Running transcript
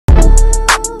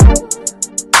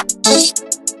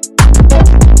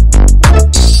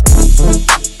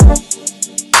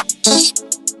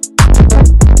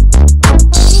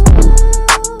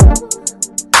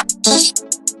What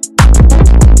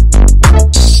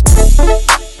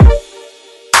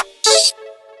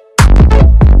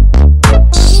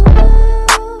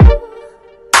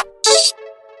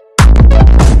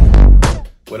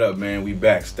up, man? We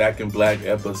back. Stackin' Black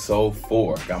episode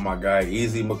 4. Got my guy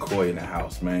Easy McCoy in the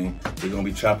house, man. We're going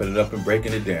to be chopping it up and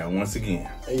breaking it down once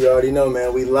again. You already know,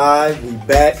 man. We live. We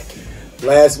back.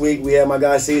 Last week, we had my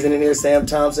guy Season in here, Sam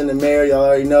Thompson, the mayor. Y'all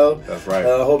already know. That's right.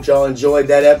 Hope y'all enjoyed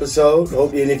that episode.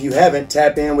 Hope, and if you haven't,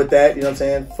 tap in with that. You know what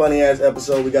I'm saying? Funny-ass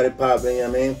episode. We got it popping, you know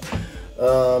what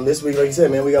I mean? This week, like you said,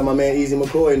 man, we got my man Easy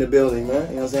McCoy in the building, man.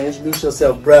 You know what I'm saying? Introduce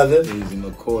yourself, brother. Easy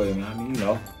McCoy, man. I mean, you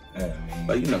know.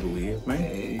 But you know who he is, man.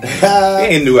 He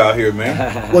ain't new out here,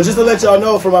 man. Well, just to let y'all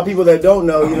know, for my people that don't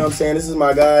know, you know what I'm saying, this is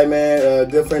my guy, man, a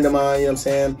good friend of mine, you know what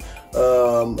I'm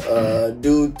saying.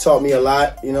 Dude taught me a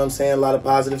lot, you know what I'm saying, a lot of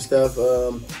positive stuff,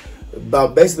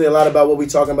 basically a lot about what we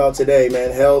talking about today, man,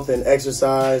 health and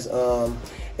exercise.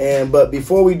 But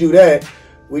before we do that,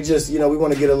 we just, you know, we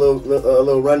want to get a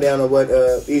little rundown of what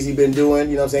Easy been doing,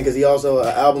 you know what I'm saying, because he also, an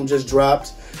album just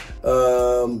dropped.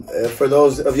 For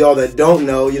those of y'all that don't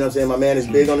know, you know what I'm saying, my man is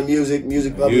big on the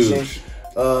music publishing.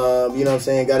 You know what I'm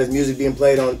saying, got his music being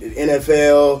played on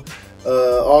NFL,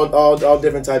 all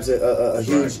different types of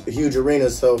huge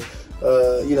arenas. So,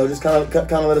 you know, just kind of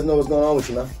let us know what's going on with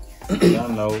you, man. Y'all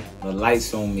know the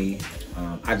Lights on Me.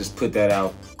 I just put that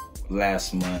out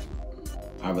last month.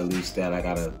 I released that. I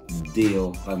got a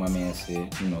deal, like my man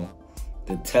said. You know,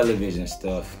 the television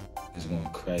stuff is going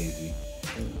crazy.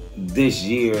 This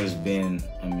year has been,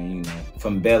 I mean, you know,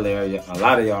 from Bel Air, a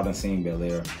lot of y'all done seen Bel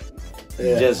Air.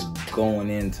 Yeah. Just going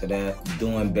into that,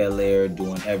 doing Bel Air,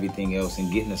 doing everything else,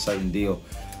 and getting a certain deal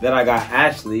that I got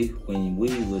actually when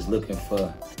we was looking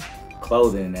for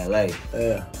clothing in LA.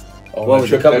 Yeah. Oh, that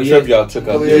trip y'all took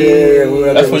up.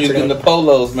 Yeah. That's when you getting the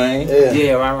polos, man.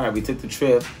 Yeah, right. We took the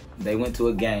trip. They went to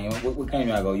a game. What game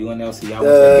y'all go? UNLC? I went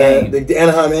to a game. The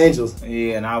Anaheim Angels.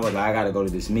 Yeah, and I was like, I got to go to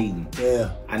this meeting. Yeah.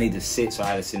 I need to sit, so I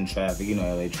had to sit in traffic. You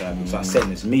know, LA traffic. So I sat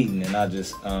in this meeting, and I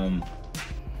just,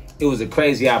 it was a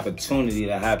crazy opportunity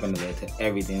that happened to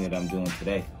everything that I'm doing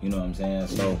today. You know what I'm saying?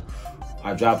 So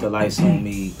I dropped the Lights on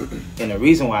Me. And the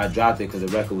reason why I dropped it, because the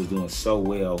record was doing so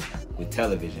well with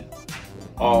television.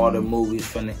 All the movies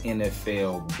from the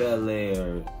NFL, Bel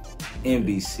Air,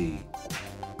 NBC,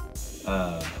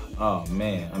 oh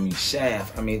man, I mean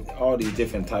Shaft, I mean all these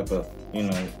different type of, you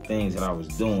know, things that I was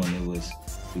doing.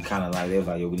 We kind of like, they was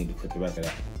like, yo, we need to put the record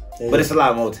out. Yeah. But it's a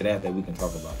lot more to that we can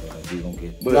talk about though. Like, we gonna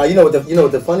get. Now you know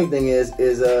what the funny thing is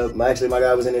actually my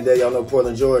guy was in there. Y'all know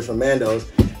Portland George from Mando's.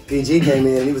 PG came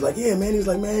in and he was like, yeah, man. He was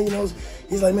like, man, you know,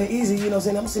 he's like, man, Easy, you know what I'm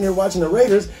saying? I'm sitting here watching the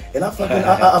Raiders and I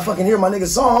fucking hear my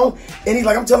nigga's song and he's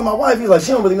like, I'm telling my wife, he's like,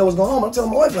 she don't really know what's going on. But I'm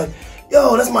telling my wife like,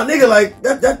 yo, that's my nigga, like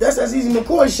that's Easy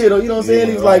McCoy shit, or you know what I'm saying?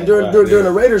 He was like during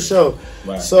the Raiders show.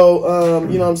 Right. So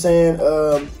you know what I'm saying?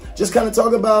 Just kind of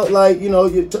talk about like, you know,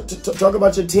 talk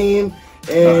about your team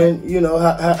and you know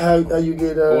how you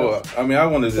get. Well, I mean, I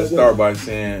wanted to start by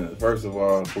saying, first of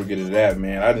all, before we get into that,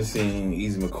 man, I just seen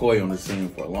Easy McCoy on the scene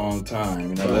for a long time.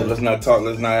 You know, let's not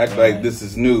act like this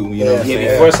is new. You know, what I'm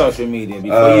saying? Before social media,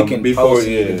 before you can post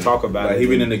it, you can talk about it. He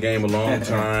been in the game a long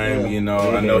time. You know,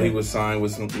 I know he was signed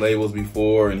with some labels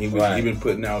before, and he been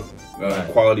putting out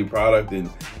quality product and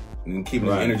keeping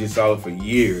his energy solid for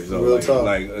years. So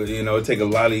you know, it take a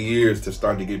lot of years to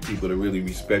start to get people to really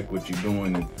respect what you're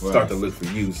doing and start to look for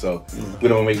you. So we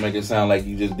don't make it sound like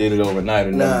you just did it overnight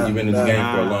or nothing. You've been in this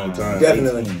game for a long time.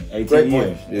 Definitely. 18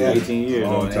 years. Yeah. 18 years.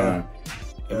 Long time.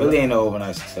 It really ain't no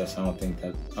overnight success. I don't think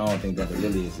that it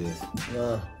really exists.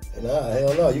 Nah,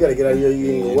 hell no. You got to get out here,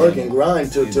 you work and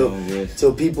grind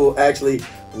till people actually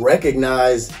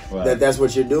recognize that that's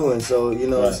what you're doing. So, you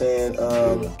know what I'm saying?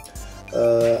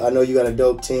 I know you got a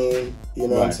dope team, you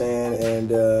know what I'm saying, and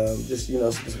just, you know,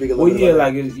 speak a little bit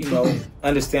about like, you know,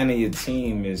 understanding your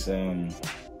team is,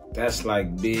 that's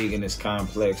like big and it's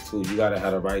complex too. You gotta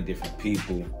have the right different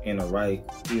people in the right,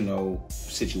 you know,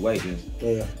 situations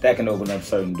that can open up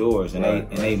certain doors, and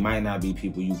they might not be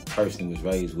people you personally was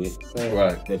raised with,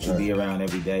 that you be around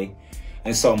every day.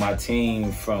 And so my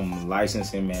team, from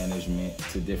licensing management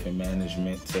to different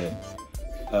management to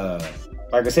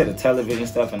like I said, the television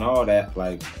stuff and all that,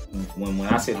 like when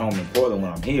I sit home in Portland,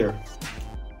 when I'm here,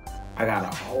 I got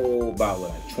a whole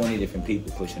about 20 different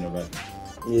people pushing the record.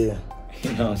 Yeah.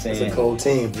 You know what I'm saying? It's a cold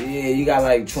team. Yeah, you got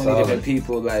like 20 different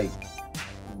people like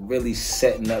really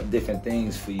setting up different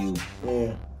things for you.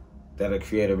 Yeah. that'll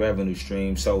create a revenue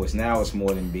stream. So it's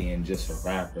more than being just a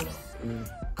rapper though.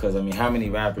 Because I mean, how many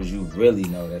rappers you really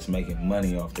know that's making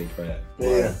money off their craft?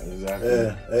 Yeah, exactly.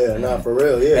 Yeah, not for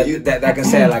real. Yeah, that can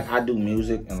say like I do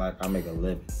music and like I make a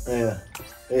living. Yeah.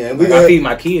 And like, I feed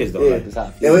my kids though. Like, that's how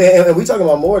I feel. And we talking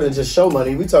about more than just show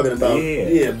money. We talking about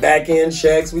back end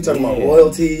checks. We talking about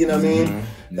loyalty. You know what I mean?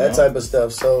 That type of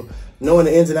stuff. So knowing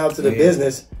the ins and outs of the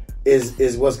business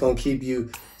is what's gonna keep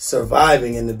you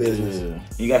surviving in the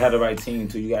business. You gotta have the right team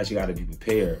too. You got to be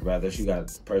prepared. Rather, you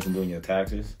got a person doing your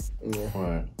taxes,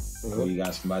 right? Or you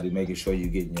got somebody making sure you're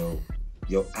getting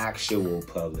your actual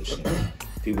publishing.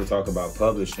 People talk about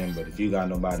publishing, but if you got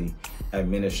nobody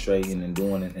administrating and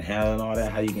doing it and handling all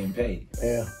that, how you getting paid?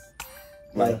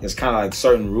 Like it's kind of like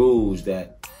certain rules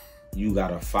that you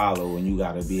gotta follow, and you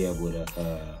gotta be able to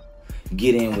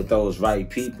get in with those right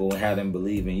people and have them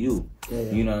believe in you.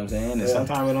 You know what I'm saying? And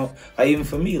sometimes it don't. Like even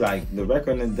for me, like the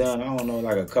record is done. I don't know,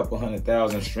 like a couple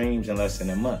 100,000 streams in less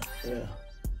than a month.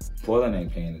 Portland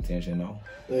ain't paying attention though.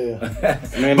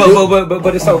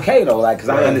 But it's okay though, like, cause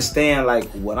I understand like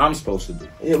what I'm supposed to do.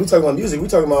 Yeah, we talking about music. We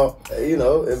talking about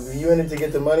if you in it to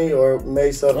get the money or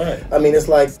make something. I mean, it's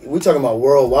like we talking about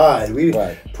worldwide.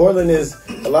 Portland is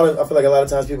a lot of. I feel like a lot of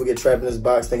times people get trapped in this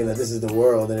box thinking that this is the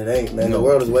world, and it ain't, man. The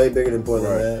world is way bigger than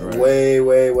Portland, man. Way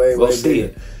go see bigger.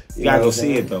 it. You gotta go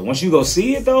see it though. Once you go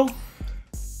see it though,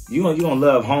 you gonna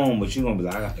love home, but you gonna be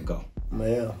like, I got to go.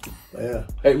 Yeah.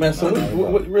 Hey man, so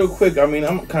real quick, I mean,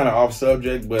 I'm kind of off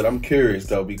subject, but I'm curious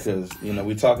though because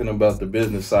we're talking about the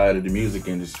business side of the music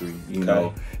industry,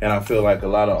 know, and I feel like a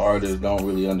lot of artists don't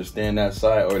really understand that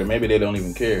side, or maybe they don't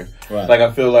even care. Like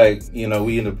I feel like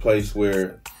we in a place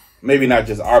where maybe not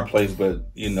just our place, but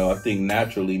I think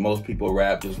naturally most people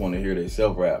rap just want to hear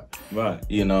themselves rap,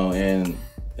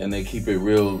 and they keep it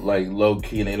real like low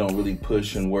key, and they don't really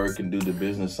push and work and do the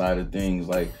business side of things.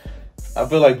 Like I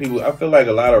feel like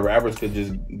a lot of rappers could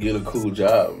just get a cool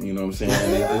job. You know what I'm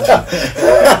saying?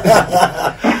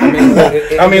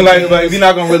 I mean, like if you're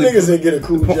not gonna really niggas ain't get a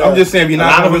cool job. I'm just saying if you're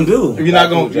not gonna do. If you're not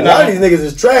gonna, a lot of these niggas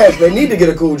is trash. They need to get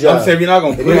a cool job. I'm saying if you're not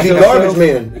gonna push yourself, garbage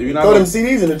men. If you're not throw them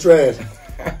CDs in the trash.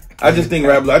 I just think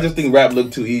rap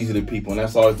look too easy to people, and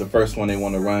that's always the first one they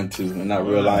want to run to, and not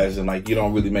realizing like you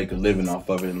don't really make a living off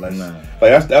of it unless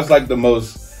like that's like the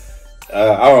most.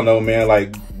 I don't know, man.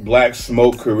 Like Black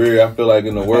Smoke career, I feel like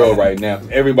in the world right now,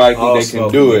 everybody think they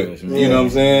can do it. You know what I'm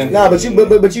saying? Nah, but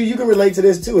you can relate to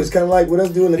this too. It's kind of like with us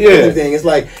doing the clothing thing. It's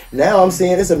like now I'm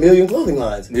seeing it's 1 million clothing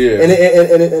lines. And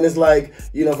it's like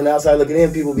from the outside looking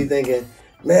in, people be thinking,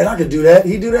 man, I could do that.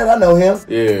 He do that. I know him.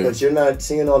 Yeah. But you're not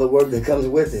seeing all the work that comes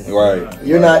with it. Right.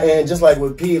 You're not, and just like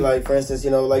with P, like for instance,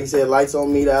 like you said, Lights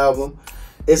on Me, the album.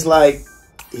 It's like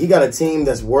he got a team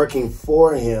that's working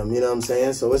for him. You know what I'm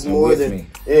saying? So it's more than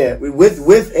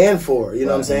with and for. You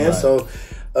know what I'm saying? So.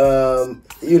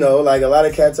 Like a lot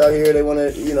of cats out here, they want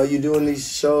to, you doing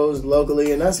these shows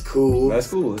locally, and that's cool. That's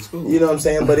cool. It's cool. You know what I'm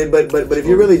saying? But if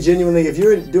you're really genuinely, if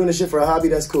you're doing this shit for a hobby,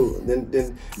 that's cool. Then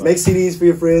make CDs for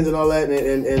your friends and all that,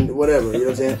 and whatever. You know what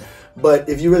I'm saying? But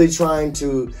if you're really trying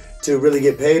to really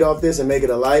get paid off this and make it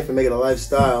a life and make it a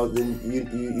lifestyle, then you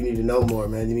need to know more,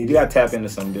 man. You got to tap into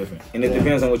something different, and it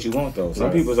depends on what you want, though.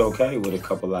 Some people's okay with a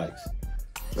couple likes.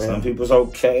 Some people's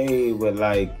okay with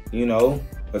like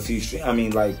a few I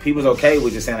mean, like, people's okay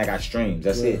with just saying I got streams.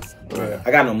 That's it.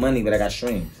 I got no money, but I got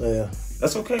streams.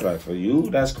 That's okay. Like, for you,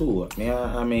 that's cool.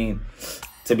 I mean,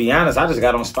 to be honest, I just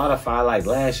got on Spotify, like,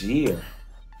 last year.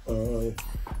 And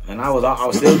I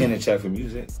was still getting a check for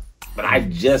music. But I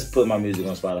just put my music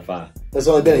on Spotify. It's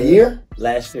only been a year?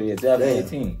 Last year,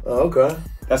 2018. Oh, okay.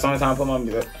 That's the only time I put my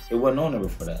music. It wasn't on there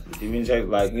before that. Even check,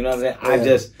 like, you know what I'm saying? I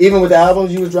just even with the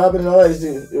albums you was dropping and all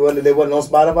that, they wasn't on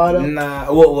Spotify though.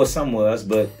 Nah, well, some was,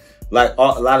 but like a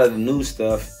lot of the new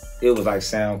stuff, it was like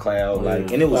SoundCloud,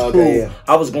 like, and it was cool. Yeah.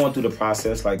 I was going through the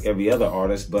process like every other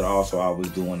artist, but also I was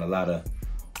doing a lot of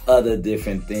other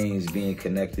different things, being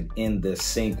connected in the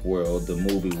sync world, the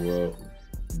movie world.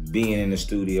 Being in the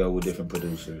studio with different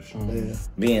producers,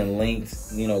 being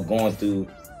linked, going through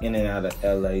in and out of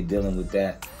LA, dealing with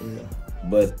that.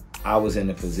 But I was in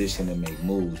a position to make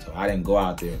moves. So I didn't go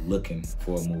out there looking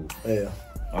for a move.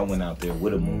 I went out there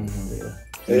with a move.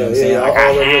 You know what I'm saying? Like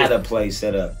I had a play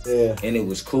set up, and it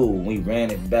was cool. We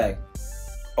ran it back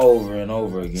over and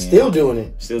over again. Still doing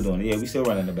it. Yeah, we still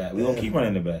running it back. We gonna keep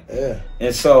running it back.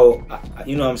 And so,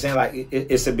 you know what I'm saying? Like,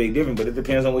 it's a big difference, but it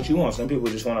depends on what you want. Some people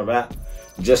just want to rap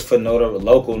just for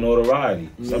local notoriety.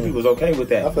 Some people's okay with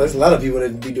that. I feel there's a lot of people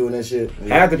that be doing that shit.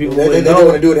 Half the people they just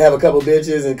want to do it to have a couple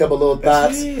bitches and a couple little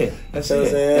thoughts. That's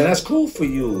it. And that's cool for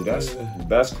you.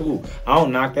 That's cool. I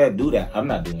don't knock that. Do that. I'm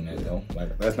not doing that though.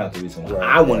 Like that's not the reason why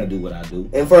I want to do what I do.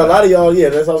 And for a lot of y'all,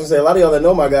 that's what I was gonna say. A lot of y'all that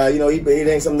know my guy, you know, it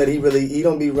ain't something that he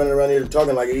don't be running around here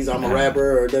talking like I'm a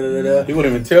rapper or da da da. He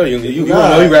wouldn't even tell you. You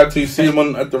won't know he rap till you see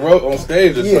him at the road on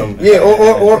stage or something. Yeah,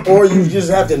 or you just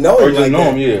have to know him. Or just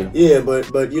know him. Yeah,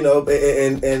 but you know,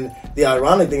 and the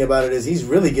ironic thing about it is he's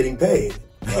really getting paid.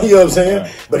 You know what I'm saying?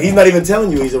 Right. But he's not even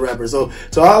telling you he's a rapper. So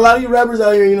a lot of you rappers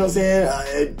out here, you know what I'm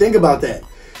saying? Think about that.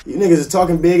 You niggas is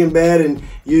talking big and bad, and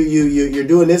you're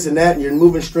doing this and that, and you're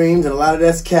moving streams, and a lot of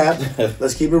that's capped.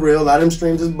 Let's keep it real. A lot of them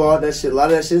streams is bought. That shit. A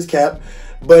lot of that shit is capped.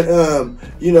 But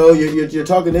you know, you're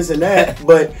talking this and that,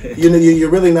 but you know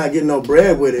you're really not getting no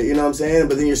bread with it. You know what I'm saying?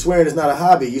 But then you're swearing it's not a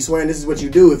hobby. You're swearing this is what you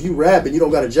do. If you rap and you don't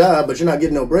got a job, but you're not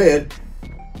getting no bread,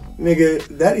 nigga,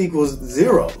 that equals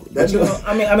zero. That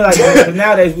I mean, like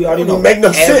nowadays we already know. Make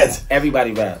no sense.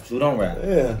 Everybody raps. Who don't rap?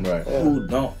 Yeah, right. Yeah. Who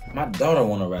don't? My daughter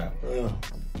want to rap. Yeah.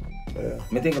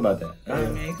 I mean, think about that.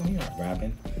 Man, you're not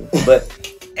rapping, but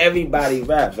everybody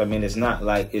raps. I mean, it's not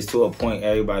like it's to a point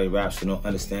everybody raps with no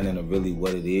understanding of really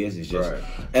what it is. It's just,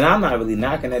 and I'm not really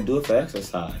knocking that. Do it for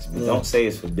exercise, but don't say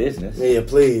it's for business. Yeah,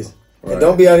 please. Right. And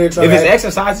don't be out here trying. If it's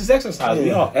exercise, it's exercise.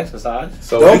 We all exercise.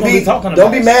 So don't be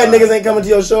mad niggas ain't coming to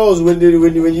your shows when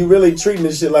you really treating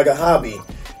this shit like a hobby.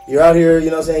 You're out here, you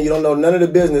know what I'm saying? You don't know none of the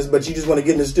business, but you just want to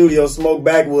get in the studio, smoke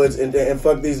backwoods, and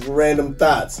fuck these random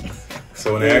thoughts.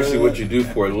 So when they ask you what you do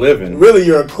for a living, really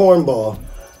you're a cornball.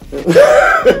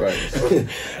 Right.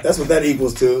 That's what that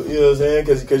equals to. You know what I'm saying?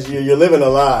 Because you're living a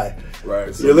lie.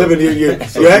 Right. So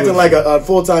you're acting like a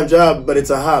full-time job, but it's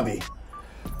a hobby.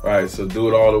 Right. So do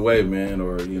it all the way, man,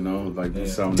 or you know, like do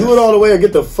something. Do it all the way, or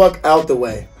get the fuck out the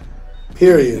way.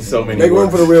 Period. So many. Make room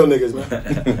for the real niggas, man.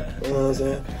 You know what I'm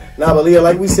saying? Nah, but Leah,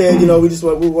 like we said, you know, we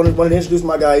wanted to introduce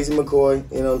my guy, Easy McCoy.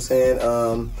 You know what I'm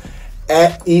saying?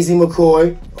 At Easy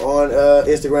McCoy on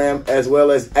Instagram, as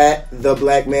well as at The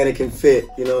Black Mannequin Fit.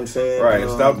 You know what I'm saying? Right.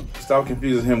 Stop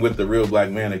confusing him with the real Black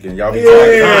mannequin. Y'all be talking.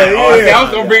 I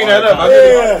was gonna bring that up.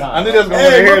 I knew they was gonna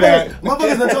want to hear that.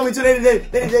 Motherfuckers done told me today.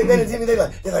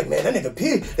 They're like, man, that nigga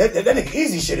P, that nigga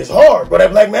Easy shit is hard, but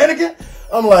that Black Mannequin.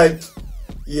 I'm like,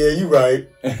 yeah, you right.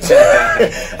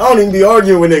 I don't even be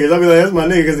arguing with niggas. I be like, that's my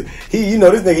nigga, because he, you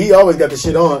know, this nigga, he always got the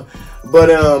shit on. But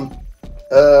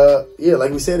yeah,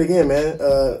 like we said again, man.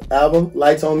 Album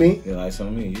Lights on Me. Yeah, Lights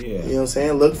on Me. Yeah. You know what I'm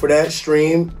saying? Look for that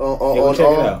stream on check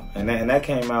it out. And that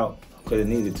came out because it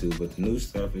needed to, but the new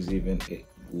stuff is even.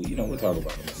 You know, we'll talk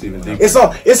about it. It's even deeper.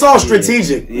 It's all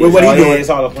strategic with what he doing. It's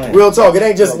all a plan. Real talk. It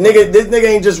ain't just nigga. This nigga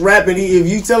ain't just rapping. If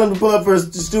you tell him to pull up for a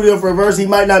studio for a verse, he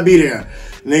might not be there.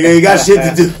 Nigga, he got shit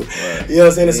to do. Right. You know what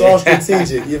I'm saying? It's all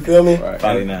strategic. You feel me? Right.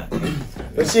 Probably not.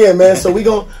 But yeah, man. So we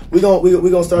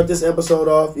gonna start this episode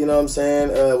off. You know what I'm saying?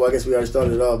 Well, I guess we already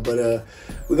started it off, but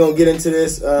we're gonna get into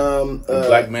this.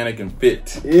 Black Mannequin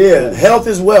Fit. Yeah, health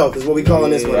is wealth is what we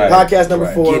calling this one. Right. Podcast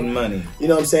number 4. Getting money. You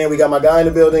know what I'm saying? We got my guy in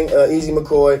the building, Easy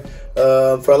McCoy.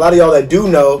 For a lot of y'all that do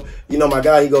know, you know my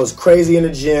guy. He goes crazy in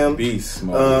the gym. Beast.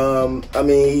 I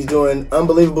mean, he's doing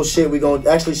unbelievable shit. We're gonna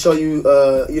actually show you.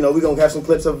 You know, we're gonna have some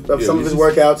clips of some of his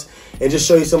workouts and just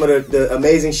show you some of the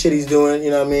amazing shit he's doing.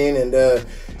 You know what I mean? And this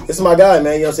is my guy,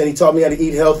 man. You know what I'm saying? He taught me how to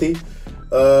eat healthy.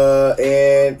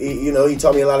 And he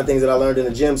taught me a lot of things that I learned in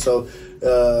the gym. So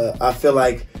I feel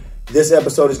like this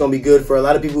episode is going to be good for a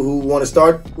lot of people who want to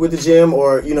start with the gym,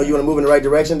 or you want to move in the right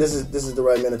direction. This is the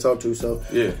right man to talk to. So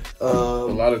yeah, a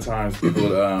lot of times people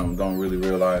don't really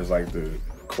realize like the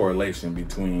correlation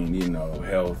between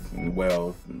health and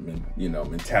wealth, and,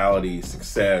 mentality,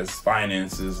 success,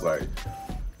 finances, like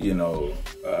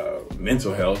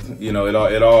mental health. It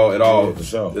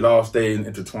all stays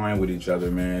intertwined with each other,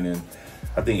 man. And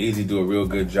I think Easy do a real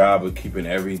good job of keeping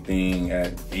everything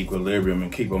at equilibrium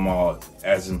and keep them all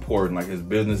as important. Like his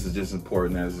business is just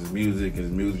important as his music is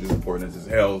important as his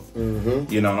health.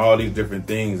 Mm-hmm. And all these different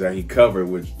things that he covered,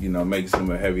 which makes him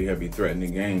a heavy threat in the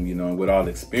game. And with all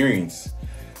the experience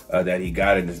that he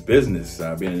got in his business,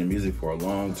 being in the music for a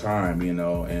long time,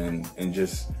 and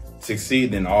just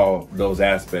succeed in all those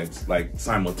aspects like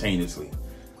simultaneously.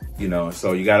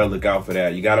 So you got to look out for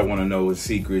that. You got to want to know his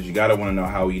secrets. You got to want to know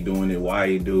how he doing it, why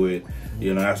he do it.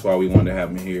 That's why we wanted to have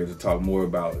him here to talk more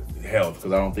about health,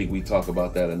 because I don't think we talk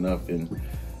about that enough in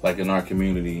our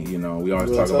community. We always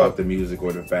talk about the music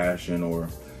or the fashion or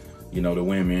you know, the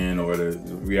women or the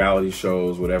reality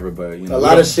shows, whatever. But you know, a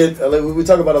lot of shit. We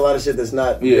talk about a lot of shit that's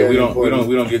not. Yeah, we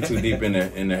don't get too deep in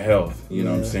the health. You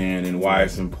know what I'm saying, and why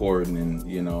it's important, and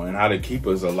you know, and how to keep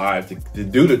us alive to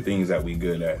do the things that we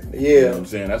good at. Yeah, you know what I'm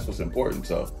saying, that's what's important.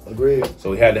 So agreed.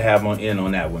 So we had to have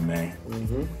on that one, man.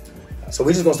 Mm-hmm. So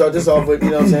we just gonna start this off with, you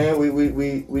know what I'm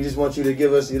saying, we just want you to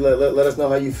give us, let us know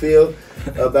how you feel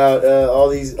about all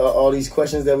these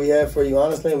questions that we have for you,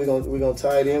 honestly, and we're gonna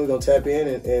tie it in, we're gonna tap in,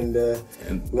 and we're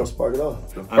gonna spark it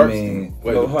off. I mean,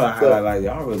 hold on, like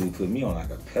y'all really put me on like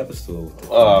a pedestal.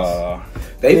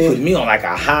 They put me on like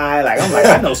a high, like I'm like,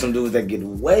 I know some dudes that get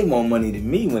way more money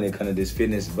than me when it comes to this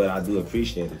fitness, but I do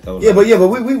appreciate it though. Yeah, like, but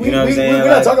we're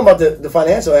not talking about the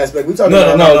financial aspect. We're talking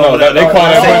about no, they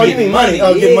call it you mean money?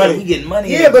 Get money. We get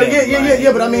money. Yeah, but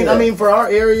but I mean, for our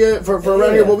area, for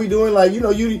around here, what we doing? Like, you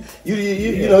know, you the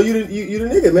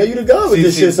nigga, man. You the god with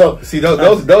this shit. So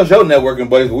those your networking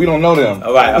buddies, but we don't know them.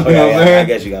 All right, I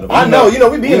guess you got to. I know, you know,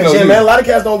 we be in the gym, man. A lot of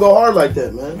cats don't go hard like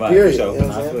that, man. Right, period. So,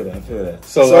 I feel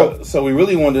that. So we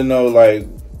really wanted to know, like,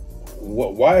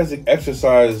 why is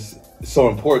exercise so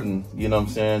important? You know what I'm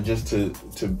saying? Just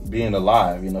to being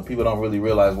alive. You know, people don't really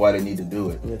realize why they need to do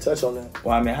it. Yeah, touch on that.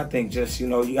 Well, I mean, I think just, you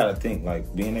know, you got to think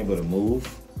like being able to move,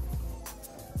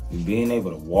 being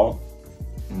able to walk.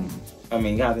 I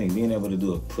mean, you got to think being able to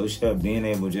do a push-up, being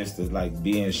able just to like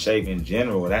be in shape in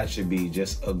general. That should be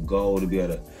just a goal to be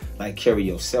able to like carry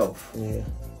yourself. Yeah.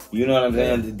 You know what I'm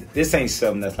saying? This ain't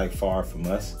something that's like far from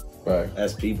us. Right.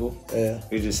 As people. Yeah.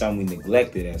 It's just something we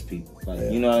neglected as people.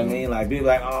 Like, you know what I mean? Like, people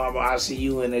like, oh, bro, I see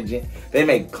you in the gym. They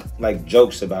make, like,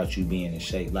 jokes about you being in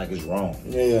shape. Like, it's wrong.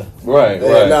 Yeah. Right.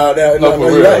 No,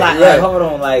 you're right. Like, hold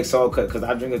on, like, so, because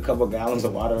I drink a couple gallons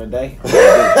of water a day.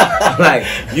 Like,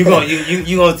 you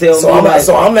gonna tell me.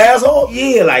 So I'm the asshole?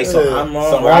 Yeah, like, so I'm wrong.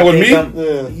 Something wrong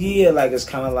with me? Yeah, like, it's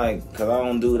kind of like, because I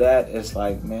don't do that. It's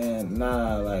like, man,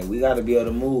 nah, like, we got to be able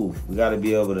to move. We got to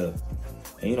be able to.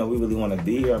 And, you know, we really want to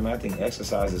be here. I mean, I think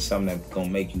exercise is something that's going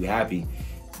to make you happy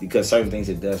because certain things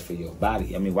it does for your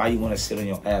body. I mean, why you want to sit on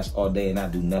your ass all day and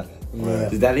not do nothing? Yeah.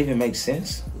 Does that even make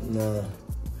sense? No.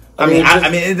 I mean,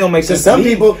 it don't make sense to some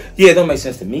me. people. Yeah, it don't make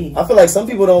sense to me. I feel like some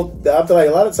people don't. I feel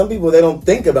like some people, they don't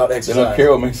think about exercise. They don't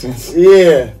care what makes sense.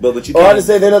 Yeah. But you. Or I just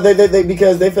say they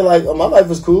because they feel like, oh, my life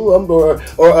was cool. Or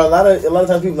a lot of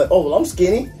times people are like, oh, well, I'm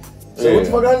skinny. So what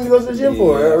the fuck I need to go to the gym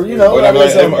for? Or, you know,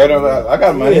 I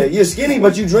got money. Yeah, you're skinny,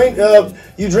 but you drink a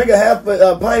half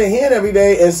a pint of hen every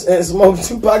day and smoke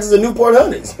 2 boxes of Newport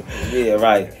Honeys. Yeah,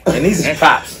 right. And these is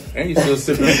pops. And you still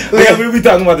sipping. Yeah, we be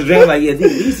talking about the drink. Like, yeah,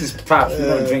 these is pops. We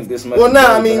don't drink this much. Well,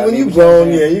 nah, I mean, when you grown,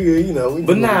 yeah, you know.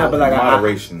 But like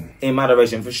moderation. In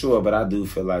moderation for sure. But I do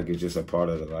feel like it's just a part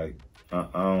of it. Like, I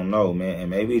don't know, man. And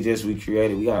maybe just we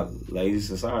got lazy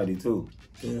society too.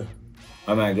 Yeah.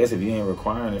 I mean, I guess if you ain't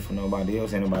requiring it from nobody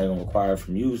else, ain't nobody gonna require it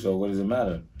from you. So what does it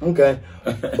matter? Okay.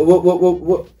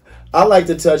 What I like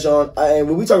to touch on, and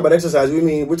when we talk about exercise,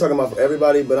 we're talking about for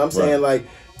everybody. But I'm saying like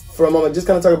for a moment, just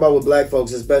kind of talk about with black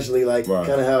folks, especially like kind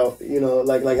of how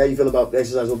like how you feel about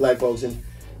exercise with black folks, and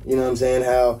you know what I'm saying,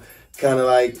 how kind of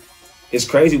like. It's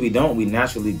crazy we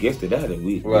naturally gifted at it.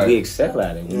 We excel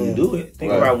at it when you do it.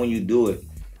 Think about when you do it.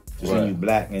 Just when you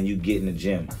black and you get in the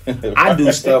gym. I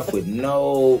do stuff with I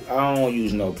don't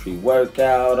use no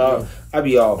pre-workout. I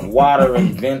be off water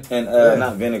and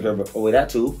not vinegar, but that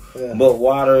too. Yeah. But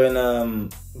water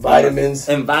and vitamins.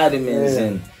 And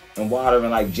water and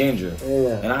like ginger.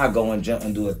 Yeah. And I go and jump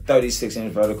and do a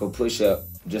 36-inch vertical push-up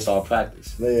just all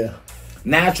practice. Yeah.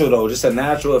 Natural though, just a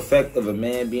natural effect of a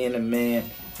man being a man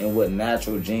and what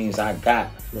natural genes I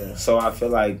got. Yeah. So I feel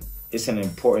like it's an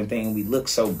important thing. We look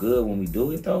so good when we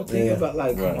do it, though. Think about,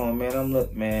 like, come on,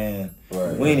 man.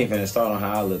 We ain't even start on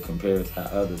how I look compared to how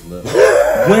others look.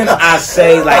 When I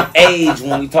say, like, age,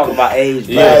 when we talk about age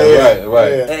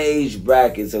brackets, age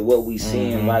brackets of what we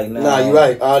seeing right now. Nah, you're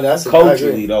right. That's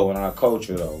culturally, though, in our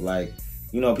culture, though. Like,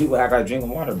 you know, people act like drinking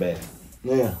water bad.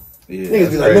 Yeah.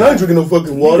 Niggas be like, man, I ain't drinking no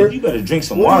fucking water. You better drink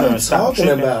some water and stop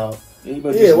talking about?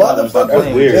 Yeah, why the fuck?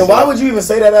 And why would you even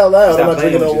say that out loud? I'm not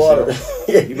drinking no water.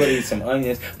 You better eat some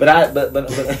onions. But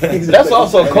that's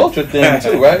also a culture thing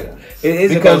too, right? It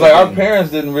is because like our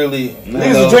parents didn't really.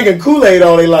 Niggas was drinking Kool-Aid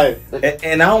all their life.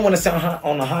 And I don't want to sound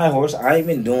on the high horse. I ain't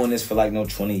been doing this for like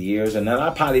 20 years, and then I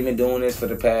probably been doing this for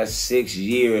the past 6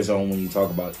 years. On when you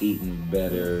talk about eating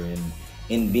better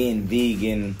and being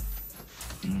vegan.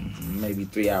 Maybe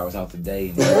 3 hours out the day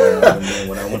and doing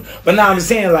what I want. But now I'm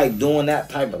saying like doing that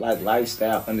type of like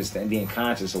lifestyle, being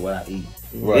conscious of what I eat.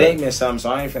 It ain't been something, so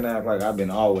I ain't finna act like I've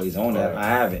been always on that. I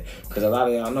haven't, because a lot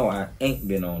of y'all know I ain't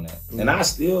been on that. And I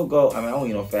still go. I mean, I don't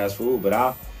eat no fast food, but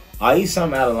I'll eat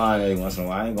something out of line every once in a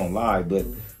while. I ain't gonna lie, but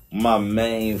my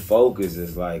main focus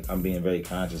is like I'm being very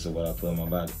conscious of what I put in my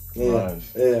body. Yeah,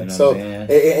 nice. yeah. You know so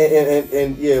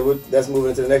and yeah, that's moving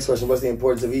into the next question. What's the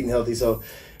importance of eating healthy? So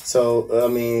I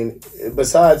mean,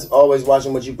 besides always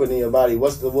watching what you put in your body,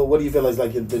 what do you feel is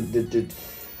like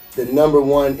the number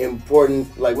one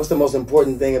important, like what's the most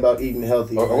important thing about eating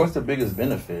healthy? Or what's the biggest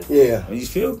benefit? Yeah, you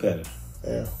feel better.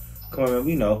 Yeah. Come on, man.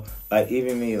 We know, like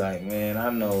even me, like man, I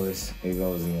know it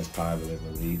goes against popular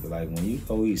belief, but like when you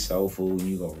go eat soul food and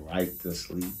you go right to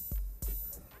sleep,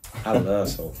 I love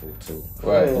soul food too.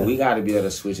 Right. But we got to be able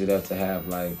to switch it up to have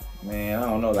like, man, I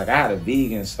don't know, like I had a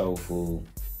vegan soul food,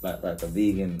 like a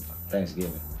vegan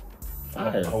Thanksgiving.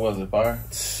 Fire. Oh, was it fire?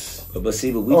 But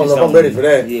see, but we I don't just know if I'm ready for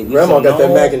that. Yeah, Grandma got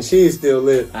that mac and cheese still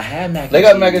lit. I had mac and cheese. They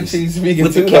got mac and cheese vegan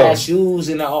with too, the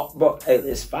cashews and the, bro,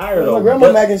 it's fire though. My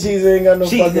grandma mac and cheese ain't got no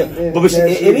fucking. But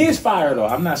it is fire though.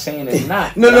 I'm not saying it's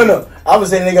not. No. I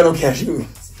was saying it ain't got no cashews.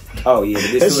 Oh yeah, but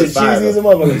this that still shit is fire. Cheesy as a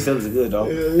motherfucker. It still is good though.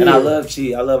 Yeah. And I love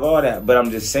cheese. I love all that. But I'm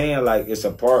just saying like it's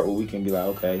a part where we can be like,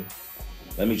 okay,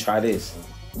 let me try this.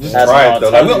 Just try it though.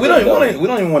 Like, we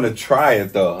don't even want to try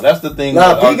it though. That's the thing.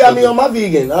 Nah, P got me on my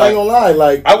vegan. I ain't gonna lie.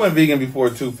 Like I went vegan before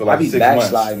too for like 6 months. I be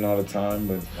backsliding all the time,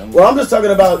 but I'm just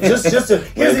talking about just to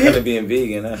here's being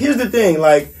vegan. Huh? Here's the thing,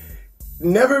 like.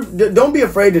 Don't be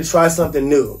afraid to try something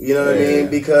new. You know what I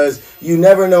mean? Because you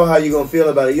never know how you're gonna feel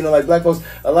about it. You know, like black folks,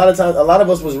 a lot of times, a lot of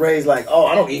us was raised like, oh,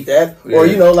 I don't eat that, or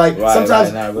you know, like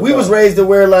sometimes we was raised to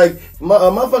where like a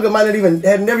motherfucker might not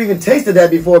had never even tasted that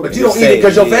before, but you don't eat it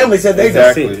because your family said they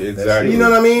did. Exactly. You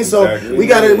know what I mean? So we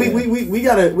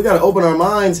gotta open our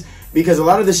minds because a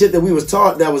lot of the shit that we was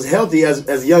taught that was healthy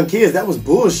as young kids, that was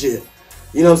bullshit.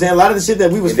 You know what I'm saying? A lot of the shit that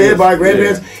we was fed by our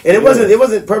grandparents, and it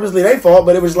wasn't purposely their fault,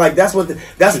 but it was like that's what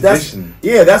that's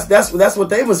what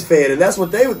they was fed, and that's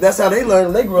how they learned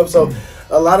when they grew up. So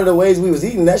a lot of the ways we was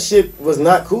eating, that shit was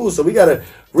not cool. So we gotta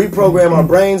reprogram our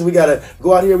brains. We gotta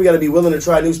go out here. We gotta be willing to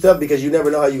try new stuff because you never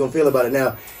know how you're gonna feel about it.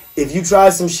 Now, if you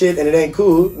try some shit and it ain't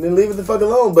cool, then leave it the fuck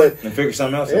alone. But and figure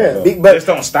something else out. Yeah, but just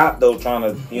don't stop though trying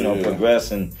to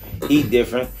progress and eat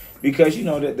different because you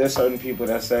know that there's certain people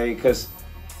that say because.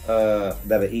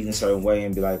 That are eating a certain way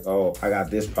and be like, oh, I got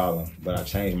this problem, but I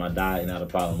changed my diet and now the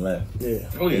problem left. Yeah.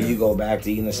 Oh, yeah. And you go back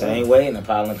to eating the same way and the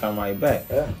problem come right back.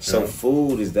 Yeah. So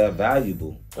food is that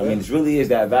valuable. I mean, it really is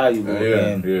that valuable.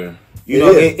 And, you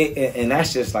know, and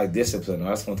that's just like discipline.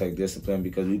 That's going to take discipline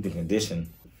because we've been conditioned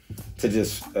to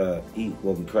just eat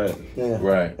what we crave. Yeah.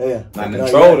 Right. Yeah. Not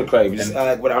control the crave. Just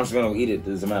like, what I'm just going to eat it.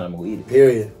 Doesn't matter. I'm going to eat it.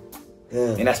 Period.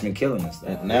 Yeah. And that's been killing us.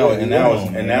 And now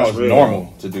it's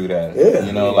normal to do that. Yeah.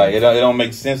 You know, like it don't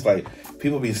make sense. Like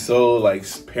people be so like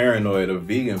paranoid of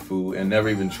vegan food and never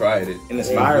even tried it. And it's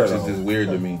fire, which is just weird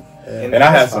to me. Yeah. And I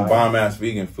had some bomb ass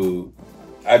vegan food.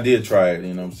 I did try it.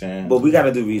 You know what I'm saying? But we got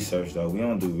to do research though. We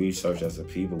don't do research as a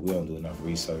people. We don't do enough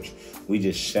research. We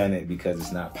just shun it because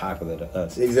it's not popular to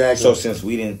us. Exactly. So since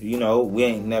we didn't, we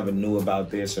ain't never knew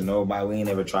about this or nobody. We ain't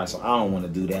never tried. So I don't want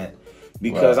to do that.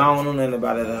 Because I don't know nothing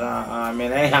about it. I mean,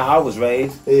 that ain't how I was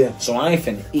raised. Yeah. So I ain't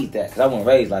finna eat that because I wasn't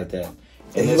raised like that.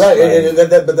 And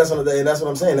right, but that's what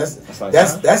I'm saying.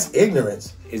 That's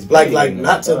ignorance. It's like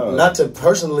not to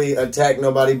personally attack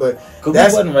nobody, but we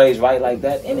wasn't raised right like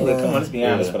that. Anyway, come on, let's be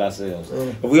honest with ourselves.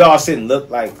 If we all sit and look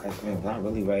like, man, not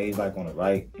really raised like on the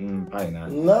right, probably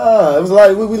not. Nah, it was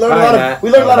like we learned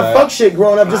a lot of fuck shit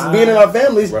growing up, just being in our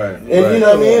families, right? And you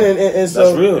know what I mean. And so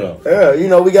that's real though. Yeah, you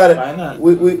know we gotta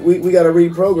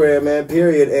reprogram, man.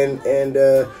 Period. And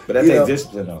but that takes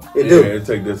discipline though. It do. It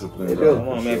take discipline. It do. Come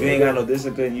on, man. If you ain't got no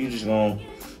discipline, you just gonna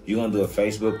do a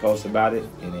Facebook post about it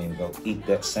and then go eat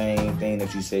that same thing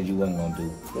that you said you wasn't gonna do.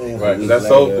 Yeah. Right, that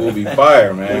soul food be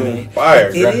fire, man. Fire.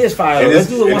 It is fire. Let's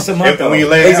do it once a month. When you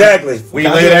lay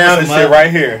down and shit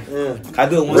right here. I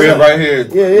do it once a month. Right here.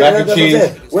 Yeah, mac and cheese.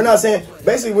 We're not saying.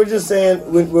 Basically, we're just saying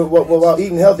while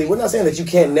eating healthy, we're not saying that you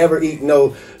can't never eat no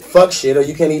fuck shit or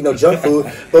you can't eat no junk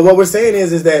food. But what we're saying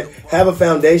is that have a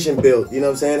foundation built. You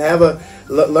know what I'm saying?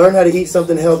 Learn how to eat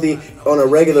something healthy on a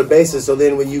regular basis. So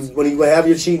then when you have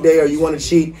your cheat day or you want to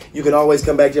cheat, you can always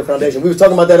come back to your foundation. We were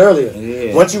talking about that earlier.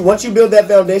 Yeah. Once you build that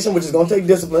foundation, which is going to take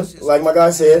discipline, like my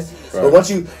guy said. Right. But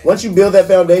once you build that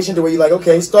foundation to where you're like,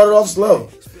 okay, start it off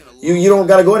slow. You don't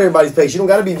got to go at everybody's pace. You don't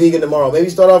got to be vegan tomorrow. Maybe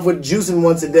start off with juicing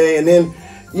once a day and then,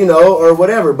 or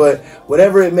whatever. But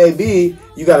whatever it may be,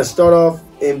 you got to start off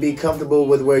and be comfortable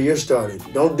with where you're started.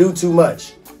 Don't do too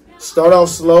much. Start off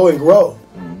slow and grow.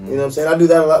 Mm-hmm. You know what I'm saying? I do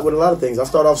that a lot with a lot of things. I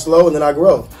start off slow and then I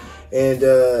grow. And,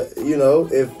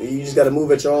 if you just got to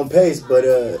move at your own pace, but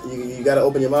you got to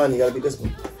open your mind. You got to be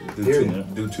disciplined.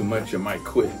 Do too much, you might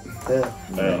quit. Yeah.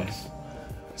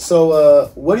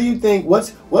 So, what do you think?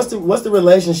 What's the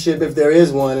relationship, if there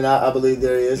is one, and I believe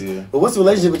there is. Yeah. But what's the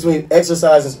relationship between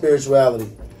exercise and spirituality?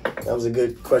 That was a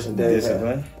good question, Dave.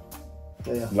 Discipline.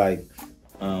 Yeah. Like,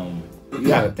 you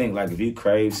gotta think, like, if you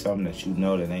crave something that you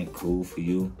know that ain't cool for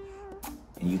you,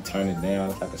 and you turn it down,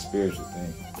 it's like a spiritual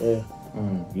thing. Yeah.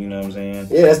 You know what I'm saying?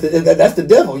 Yeah, that's the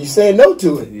devil. You saying no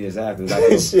to it. Yeah, exactly.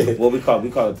 Like what we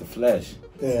call it the flesh.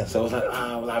 Yeah. So it's like,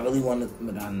 well, I really want to,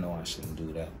 but I know I shouldn't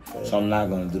do that. Yeah. So I'm not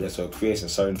going to do that. So it creates a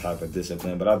certain type of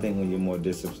discipline. But I think when you're more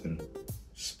disciplined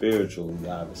spiritually,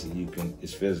 obviously,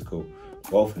 it's physical.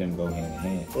 Both of them go hand in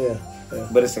hand. Yeah.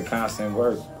 But it's a constant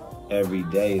work every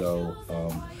day, though.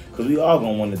 Because we all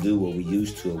going to want to do what we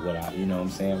used to, you know what I'm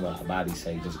saying? What our body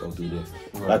say, just go do this.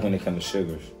 Right. Like when it comes to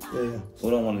sugars. Yeah. We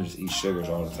don't want to just eat sugars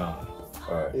all the time.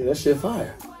 All right. Yeah, that shit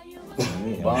fire.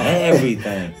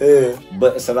 Everything. Yeah.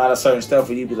 But it's a lot of certain stuff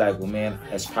where you be like, well, man,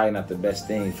 that's probably not the best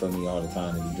thing for me all the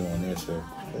time to be doing this. Or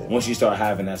once you start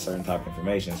having that certain type of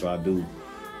information. So I do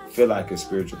feel like it's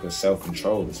spiritual because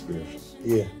self-control is spiritual.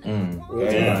 Yeah.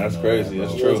 Yeah, that's crazy.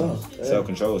 That's true.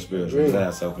 Self-control is spiritual. You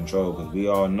have self-control because we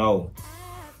all know,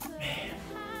 man,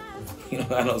 you don't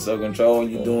got no self-control.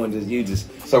 You doing this, you just.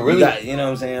 So really, you know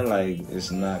what I'm saying? Like, it's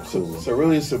not cool. So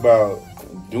really, it's about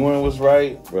doing what's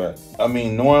right. Right. I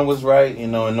mean, knowing what's right,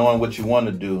 and knowing what you want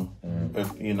to do,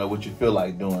 if, what you feel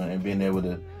like doing, and being able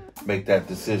to make that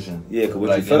decision. Yeah, because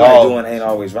what you feel like doing ain't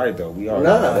always right, though. We all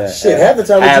know that. Shit, half the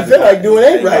time what you feel like doing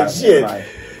ain't right. Shit. Right.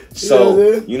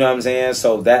 So, you know what I'm saying?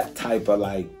 So that type of,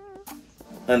 like,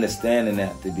 understanding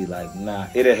that to be like, nah,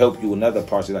 it'll help you in other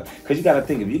parts of life. Because you got to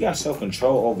think, if you got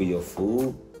self-control over your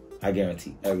food, I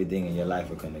guarantee everything in your life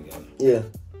will come together. Yeah.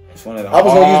 I was going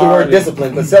to use the word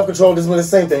discipline, but self-control, discipline is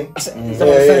the same thing.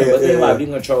 But then you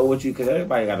control what you, because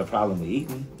everybody got a problem with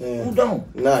eating. Yeah. Who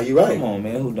don't? Nah, you right. Come on,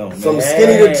 man. Who don't? From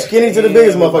skinny to the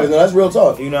biggest motherfuckers. No, that's real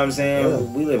talk. You know what I'm saying? Yeah.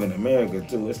 We live in America,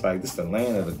 too. It's like, this is the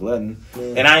land of the glutton.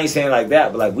 Yeah. And I ain't saying like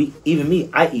that, but like, even me,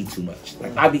 I eat too much.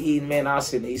 Like, I be eating, man, I'll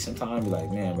sit and eat sometimes and be like,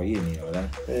 man, bro, you didn't eat all that.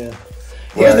 Yeah.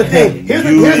 Here's the thing. Here's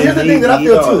the thing that I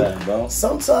feel too.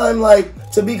 Sometimes,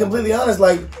 like, to be completely honest,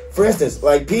 like, for instance,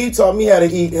 like, P taught me how to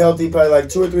eat healthy probably like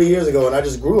 2 or 3 years ago, and I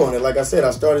just grew on it. Like I said,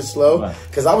 I started slow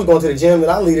because I was going to the gym,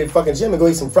 and I leave the fucking gym and go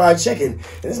eat some fried chicken.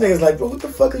 And this nigga's like, bro, what the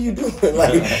fuck are you doing?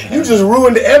 Like, you just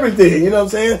ruined everything. You know what I'm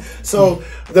saying? So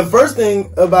the first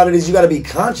thing about it is you got to be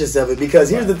conscious of it, because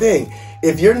here's the thing: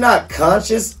 if you're not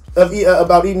conscious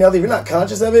about eating healthy, if you're not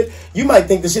conscious of it, you might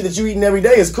think the shit that you eating every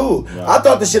day is cool. Right. I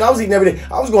thought the shit I was eating every day,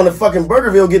 I was going to fucking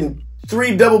Burgerville getting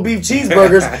 3 double beef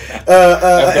cheeseburgers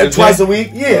twice a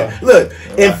week. Yeah, look,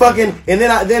 and fucking, and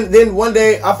then one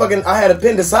day I had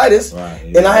appendicitis,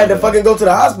 and I had to fucking go to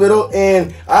the hospital,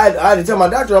 and I had to tell my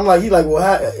doctor. I'm like, he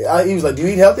was like, do you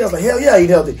eat healthy? I was like, hell yeah, I eat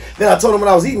healthy. Then I told him what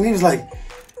I was eating. He was like,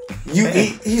 you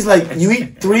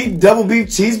eat 3 double beef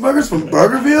cheeseburgers from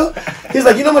Burgerville? He's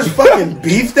like, you know how much fucking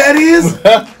beef that is?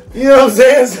 You know what I'm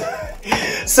saying?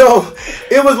 So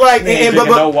it was like, but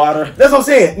no water. That's what I'm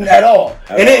saying, at all.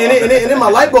 And then my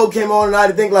light bulb came on, and I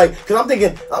had to think, like, because I'm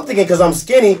thinking because I'm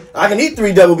skinny, I can eat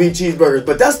 3 double beef cheeseburgers,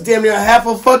 but that's damn near half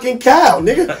a fucking cow,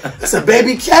 nigga. That's a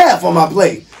baby calf on my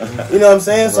plate. You know what I'm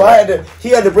saying? So he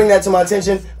had to bring that to my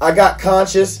attention. I got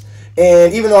conscious,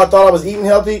 and even though I thought I was eating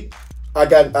healthy,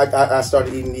 I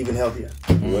started eating even healthier.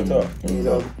 You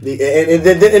know,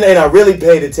 and I really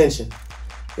paid attention.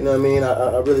 You know what I mean?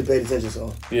 I really paid attention.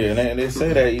 So yeah, and they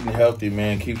say that eating healthy,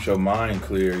 man, keeps your mind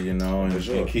clear. You know, and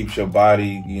it keeps your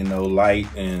body, light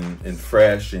and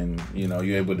fresh, and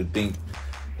you're able to think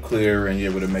clear, and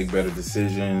you're able to make better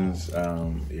decisions.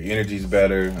 Your energy's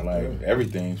better, like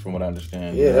everything, from what I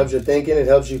understand. Yeah, it helps your thinking. It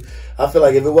helps you. I feel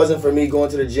like if it wasn't for me going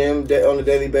to the gym on a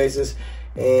daily basis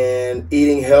and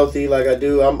eating healthy like I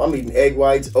do, I'm eating egg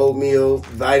whites, oatmeal,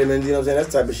 vitamins, you know what I'm saying? That's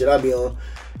the type of shit I be on.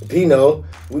 Pino,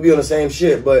 we be on the same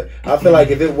shit, but I feel like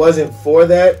if it wasn't for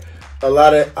that,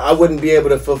 I wouldn't be able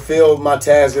to fulfill my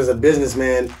task as a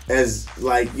businessman as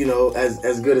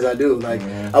good as I do. Like,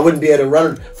 I wouldn't be able to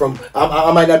run from,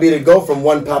 I might not be able to go from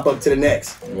one pop up to the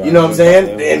next. Right. You know what I'm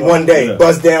saying? In one day,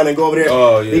 bust down and go over there.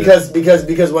 Oh, yeah.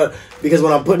 Because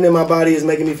what I'm putting in my body is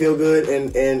making me feel good,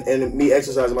 and me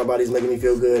exercising my body is making me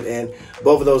feel good, and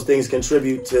both of those things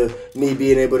contribute to me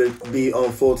being able to be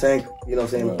on full tank, you know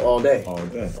what I'm saying, all day. All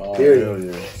day.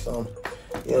 Period. Yeah. So,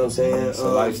 you know what I'm saying? It's a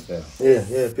lifestyle. Yeah,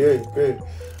 period.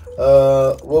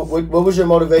 What was your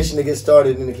motivation to get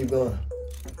started and to keep going?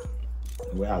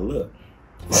 The way I look.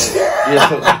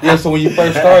 So when you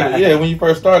first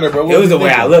started, bro. It was the way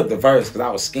I looked at first, because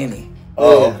I was skinny.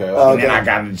 Oh, okay. And then I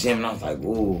got in the gym and I was like,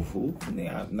 ooh,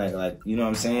 like, you know what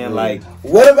I'm saying? Like,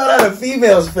 what about how the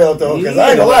females felt though? Because I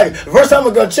ain't gonna lie, the first time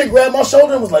a chick grabbed my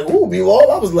shoulder and was like, ooh,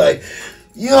 B-Wall, I was like,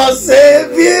 You know what I'm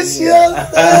saying, bitch? You know what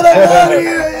I'm saying? I'm out here,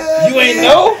 yeah. You ain't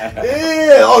know?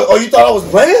 Yeah. Oh, you thought I was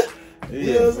playing?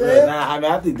 You know what I'm saying? Nah, I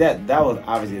mean, I think that was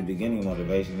obviously the beginning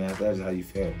motivation. That's how you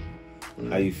feel.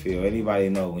 How you feel. Anybody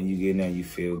know when you get in there, you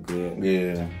feel good.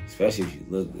 Yeah. Especially if you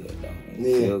look good, though.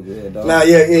 You feel good, though. Nah,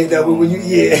 when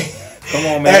you, Come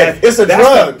on, man. Hey, it's a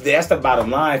drug. That's the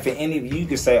bottom line. For any of you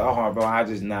can say, oh, bro,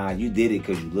 you did it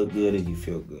because you look good and you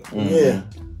feel good. Yeah.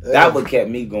 That what kept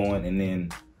me going, and then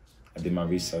I did my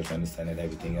research, understanding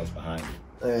everything else behind it.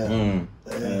 Yeah.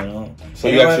 You know? So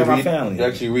you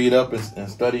actually read up and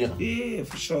study it? Yeah,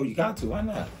 for sure. You got to. Why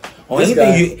not? On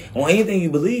anything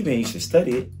you believe in, you should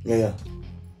study it. Yeah.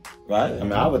 Right? I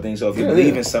mean, I would think so. If you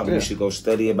believe in something, you should go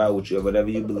study about whatever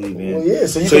you believe in. Well, yeah,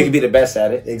 so you can be the best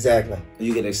at it. Exactly.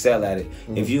 You can excel at it.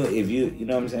 If you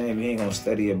know what I'm saying? If you ain't gonna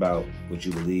study about what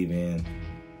you believe in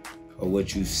or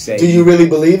what you say, do you really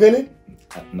believe in it?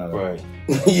 Not right.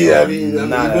 Yeah,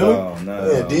 not at all.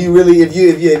 Do you really?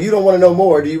 If you don't want to know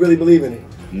more, do you really believe in it?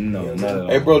 No, not at all.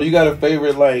 Hey, bro, do you got a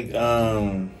favorite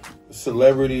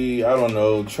celebrity? I don't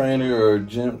know, trainer or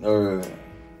gym or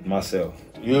myself?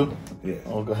 You? Yeah.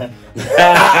 Oh, go ahead.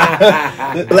 That's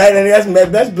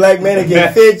black man that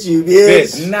can fit you,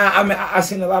 bitch. Nah, I mean, I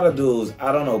seen a lot of dudes.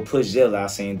 I don't know, Push Jilla.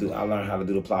 I learned how to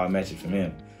do the plyometric from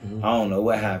him. I don't know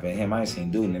what happened. I ain't seen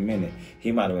dude in a minute.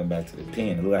 He might have went back to the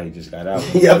pen. It looked like he just got out.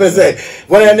 Yeah, I'm gonna say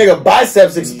one of that nigga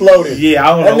biceps exploded. Yeah, I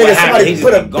don't know. That nigga somebody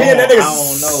put a pin. That nigga. I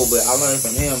don't know, but I learned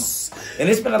from him. And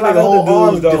it's been a lot of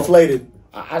other dudes though. Deflated.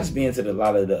 I just be into a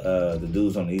lot of the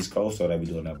dudes on the East Coast, so they be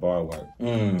doing that bar work.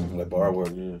 That bar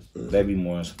work, yeah. They be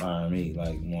more inspiring me,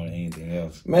 like more than anything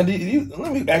else. Man,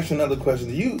 let me ask you another question.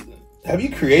 Have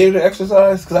you created an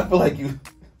exercise? Because I feel like you.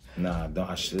 Nah,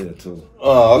 I should too.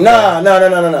 Oh, okay.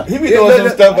 No. He be doing some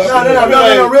stuff.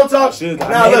 No. Real talk.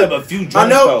 Now look, a few joints. I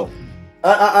know.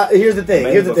 Here's the thing.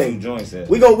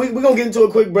 We gonna get into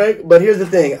a quick break, but here's the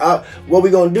thing. What we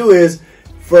gonna do is,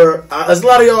 for there's a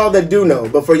lot of y'all that do know,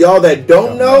 but for y'all that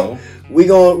don't know, we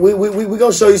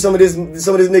gonna show you some of this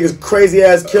nigga's crazy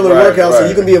ass killer workout, so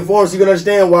you can be informed, so you can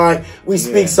understand why we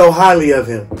speak so highly of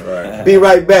him. Right. Be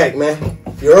right back, man.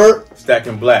 You heard?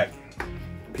 Stackin Black,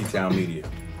 P-Town Media,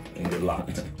 and you're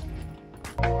locked.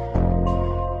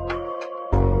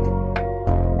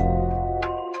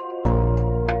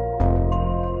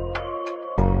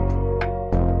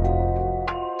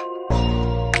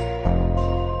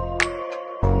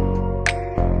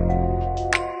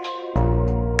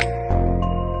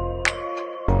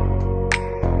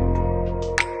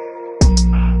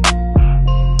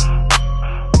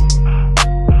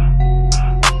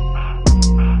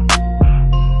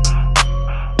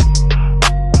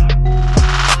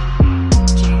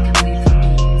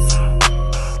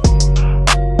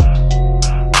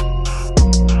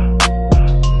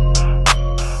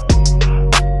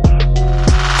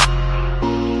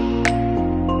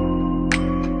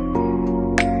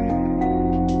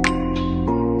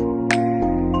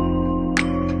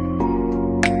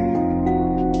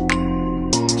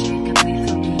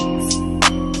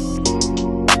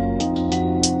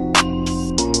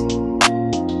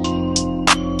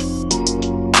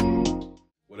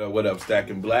 What up,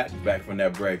 Stackin Black? Back from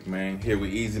that break, man. Here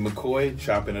with Easy McCoy,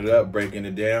 chopping it up, breaking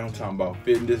it down, talking about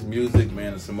fitness, music,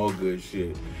 man, and some more good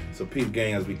shit. So peep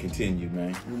gang as we continue,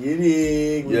 man.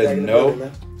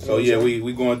 So yeah,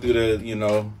 we going through the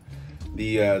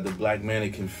the black man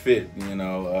that can fit,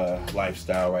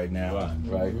 lifestyle right now,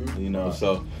 right? Mm-hmm.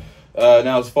 So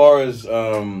now as far as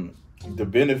the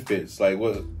benefits, like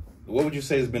what would you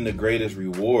say has been the greatest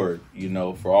reward,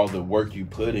 for all the work you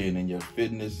put in and your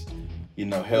fitness?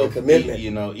 Health,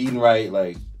 eating right,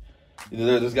 like,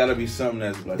 there's got to be something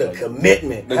that's like the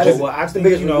commitment. I think,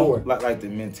 like the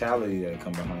mentality that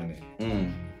come behind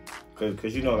it.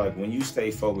 Because like when you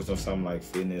stay focused on something like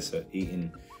fitness or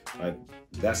eating, like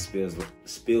that spills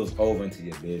over into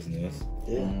your business.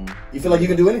 Yeah. You feel like you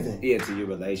can do anything. Yeah, to your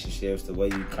relationships, the way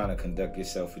you kind of conduct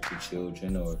yourself with your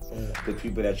children or the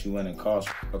people that you run across.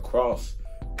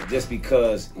 Just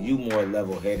because you more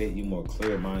level-headed, you more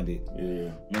clear-minded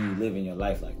when you live in your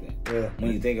life like that. Yeah.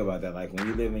 When you think about that, like when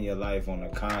you live in your life on a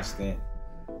constant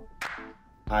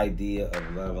idea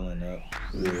of leveling up,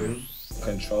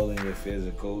 controlling your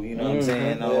physical, you know what I'm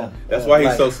saying? That's why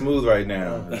he's so smooth right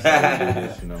now. You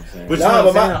know what I'm saying? But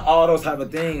all those type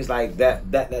of things, like that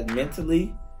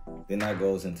mentally, then that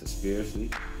goes into spiritually,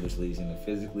 which leads into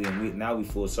physically, and now we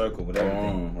full circle with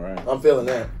everything. I'm feeling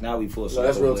that. Now we full circle.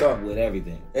 That's real talk with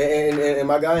everything. And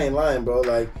my guy ain't lying, bro.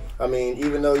 Like I mean,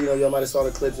 even though, y'all might have saw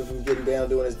the clips of him getting down,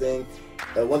 doing his thing.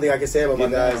 One thing I can say about my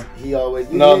guys, he always...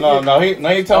 He talking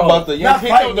about the... He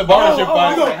talking the barbershop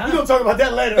fight. We're going to talk about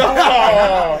that later.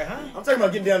 I'm talking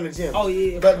about getting down in the gym. Oh,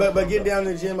 yeah. But getting down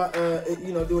in the gym,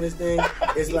 doing his thing,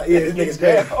 it's like, this nigga's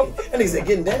crazy. That nigga said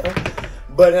getting down.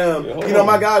 But,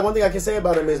 my guy, one thing I can say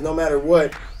about him is no matter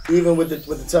what, even with the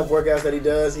tough workouts that he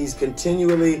does,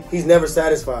 he's never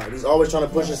satisfied. He's always trying to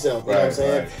push himself. You know what I'm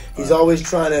saying? He's always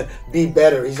trying to be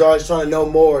better. He's always trying to know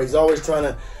more. He's always trying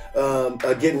to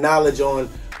get knowledge on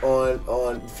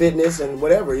fitness and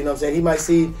whatever. You know what I'm saying? He might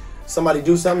see somebody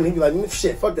do something, he'd be like,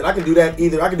 shit, fuck that. I can do that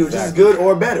either. I can do it just as good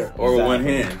or better. Or with one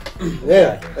hand.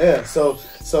 Yeah. So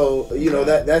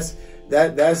that's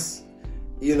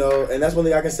and that's one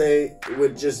thing I can say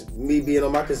with just me being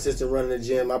on my consistent run in the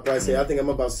gym. I probably say I think I'm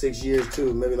about 6 years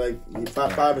too, maybe like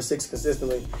five or six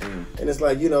consistently. And it's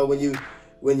like,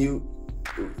 when you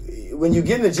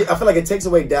get in the gym, I feel like it takes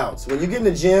away doubts. When you get in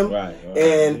the gym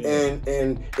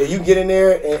and you get in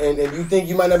there and you think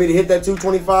you might not be able to hit that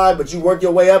 225, but you work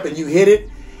your way up and you hit it,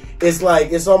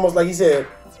 it's almost like he said,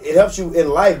 it helps you in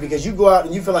life because you go out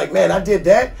and you feel like, man, I did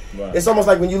that. Right. It's almost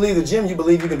like when you leave the gym, you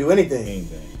believe you can do anything.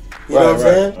 You know what I'm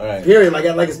saying? Right. Period.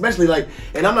 Like especially like,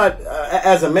 and I'm not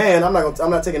as a man. I'm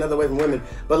not taking nothing away from women.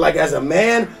 But like as a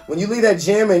man, when you leave that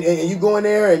gym and you go in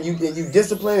there and you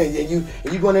discipline and you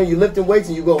go in there and you lifting weights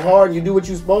and you go hard and you do what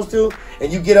you're supposed to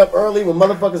and you get up early when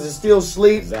motherfuckers are still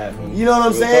asleep. Exactly. You know what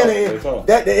I'm saying?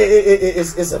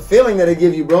 It's a feeling that it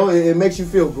gives you, bro. It makes you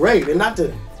feel great, and not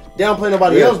to downplay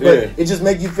nobody else, but it just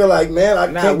make you feel like, man,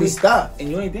 I can't be stopped.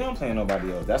 And you ain't downplaying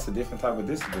nobody else. That's a different type of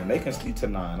discipline. They can sleep till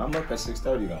 9. I'm up at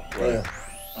 6:30 though. Right? Yeah.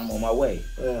 I'm on my way.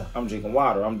 Yeah. I'm drinking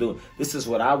water. I'm doing. This is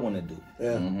what I want to do.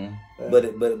 Yeah. Mm-hmm. Yeah.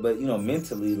 But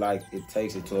mentally, like it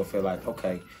takes it to a feel like,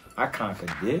 okay, I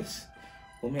conquered this.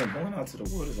 Well, man, going out to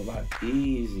the world is a lot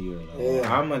easier. Though.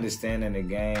 Yeah. I'm understanding the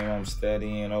game. I'm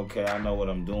studying. Okay, I know what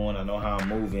I'm doing. I know how I'm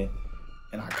moving.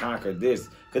 And I conquered this.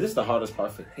 Because this is the hardest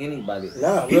part for anybody.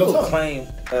 Nah, people complain.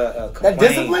 That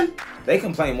discipline? They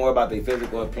complain more about their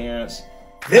physical appearance,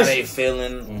 how they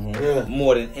feeling,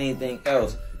 more than anything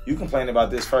else. You complain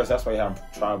about this first. That's why you're having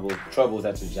troubles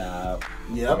at your job.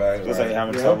 Yep. Right. That's why you're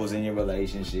having troubles in your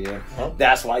relationship. Huh?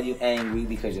 That's why you're angry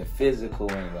because you're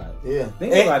physical and right. Yeah.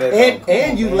 Think about it.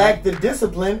 And you lack the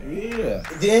discipline. Yeah.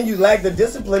 Then you lack the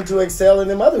discipline to excel in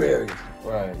them other areas.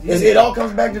 Right. It all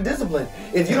comes back to discipline.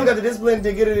 If you don't got the discipline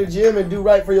to get in the gym and do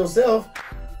right for yourself,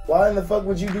 why in the fuck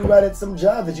would you do right at some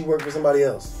job that you work for somebody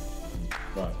else?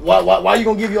 Right. Why you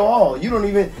gonna give your all? You ain't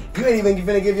even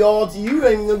gonna give your all to you. You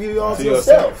ain't even gonna give your all to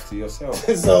yourself. To yourself.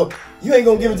 So you ain't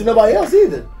gonna give it to nobody else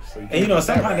either.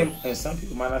 And some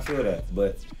people might not feel that,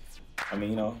 but I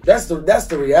mean, that's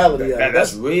the reality of it.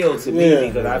 That's real to me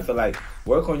because I feel like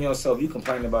work on yourself. You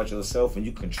complain about yourself and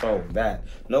you control that.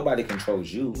 Nobody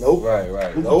controls you. Nope.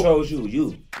 Right. Who controls you?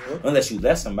 You. Unless you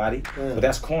let somebody. But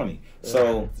that's corny.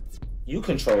 So you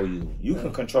control you. You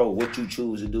can control what you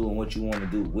choose to do and what you want to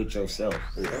do with yourself.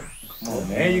 Yeah. Come on,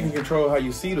 man. And you can control how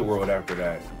you see the world after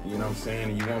that. You know what I'm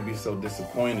saying? And you won't be so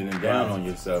disappointed and down on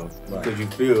yourself because you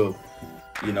feel,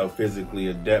 physically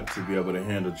adept to be able to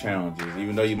handle challenges.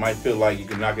 Even though you might feel like you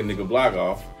can knock a nigga block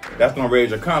off, that's gonna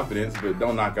raise your confidence, but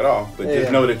don't knock it off. But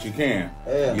just know that you can.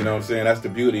 Yeah. You know what I'm saying? That's the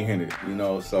beauty in it.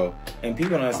 So. And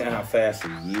people don't understand how fast a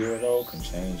year though can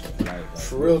change your life.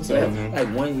 For real talk.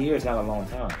 Like 1 year is not a long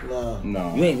time.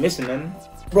 No. You ain't missing nothing.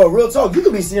 Bro, real talk, you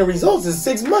could be seeing results in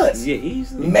 6 months. Yeah,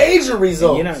 easily. Major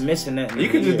results. And you're not missing nothing. You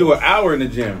could just do an hour in the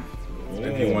gym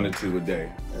if you wanted to a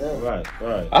day. Yeah.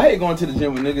 Right. I hate going to the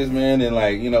gym with niggas, man, and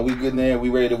like, we get in there, we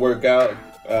ready to work out.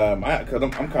 Cause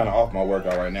I'm kind of off my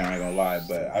workout right now, I ain't gonna lie,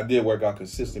 but I did work out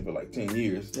consistent for like 10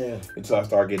 years. Yeah. Until I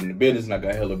started getting in the business and I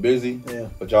got hella busy. Yeah.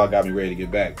 But y'all got me ready to get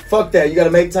back. Fuck that, you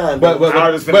gotta make time. But I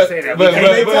was just gonna say that. But we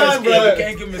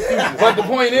can't give them excuses. But the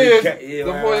point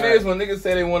is, when niggas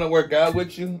say they want to work out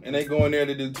with you and they go in there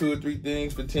to do 2 or 3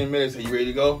 things for 10 minutes, are you ready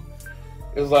to go?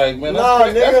 It's like, man,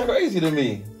 that's crazy to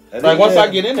me. Like once I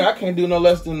get in there, I can't do no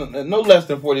less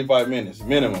than 45 minutes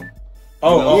minimum.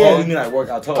 You mean like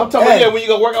workout talk? I'm talking about when you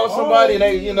go work out with somebody and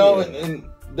they, and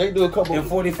they do a couple. In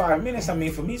 45 minutes, I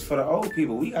mean, for me, it's for the old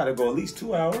people. We gotta go at least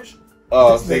 2 hours.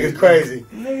 Oh, this nigga's crazy.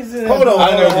 Hold on.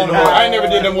 I never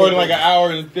did no more than like an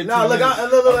hour and 15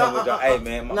 minutes. Look, hey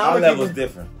man, my level's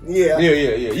different. Yeah.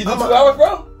 You do 2 hours,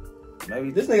 bro?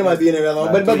 Maybe this nigga might be in there that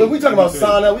long, but we talking about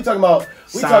sauna. We talking about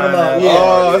it's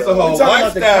a whole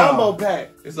lifestyle. The combo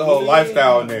pack. It's a whole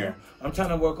lifestyle in there. I'm trying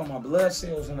to work on my blood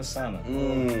cells in the sauna.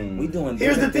 We doing.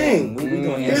 Here's the thing. We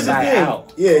doing inside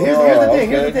out. Yeah. Here's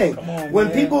the thing. Come on, when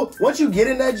people, once you get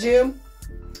in that gym,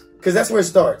 because that's where it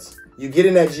starts. You get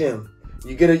in that gym.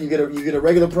 You get a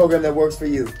regular program that works for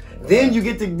you. Right. Then you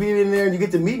get to be in there and you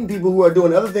get to meeting people who are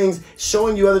doing other things,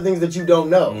 showing you other things that you don't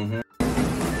know. Mm-hmm.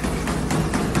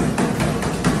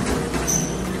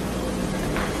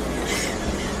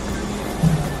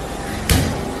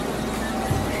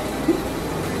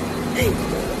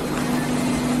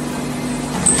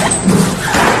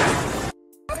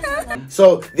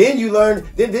 So then you learn,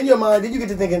 then your mind, then you get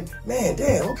to thinking, man,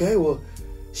 damn, okay, well,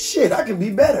 shit, I can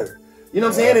be better. You know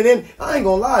what I'm saying? And then I ain't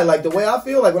gonna lie, like the way I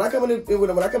feel, like when I come in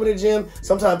the gym,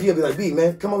 sometimes people be like, B,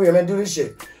 man, come over here, man, do this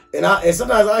shit. And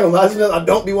sometimes I ain't gonna lie, I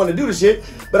don't be wanting to do the shit,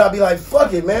 but I'll be like,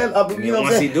 fuck it, man. You know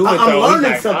what I'm saying? I'm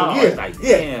learning something.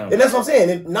 Yeah. And that's what I'm saying.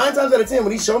 And 9 times out of 10,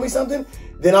 when he show me something,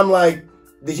 then I'm like,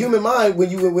 the human mind, when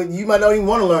you might not even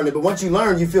want to learn it, but once you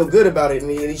learn, you feel good about it.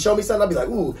 And he showed me something, I'll be like,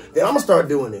 ooh, then I'm gonna start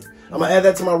doing it. I'm gonna add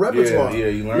that to my repertoire. Yeah,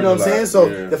 you know what I'm saying?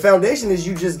 So the foundation is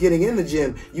you just getting in the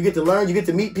gym. You get to learn. You get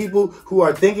to meet people who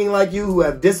are thinking like you, who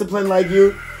have discipline like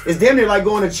you. It's damn near like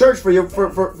going to church for your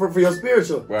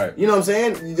spiritual. Right. You know what I'm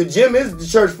saying? The gym is the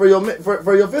church for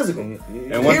your physical.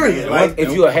 And period. Like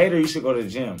if you're a hater, you should go to the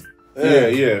gym. Yeah.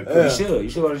 You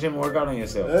should go to the gym and work out on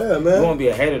yourself. Yeah, man. You won't be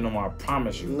a hater no more, I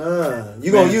promise you. Nah.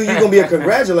 You gonna be a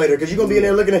congratulator, because you're gonna be in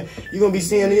there looking at, you're gonna be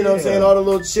seeing, you know what I'm saying, all the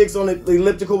little chicks on the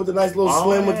elliptical with the nice little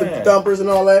slim with the thumpers and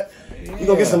all that. You're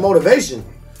gonna get some motivation.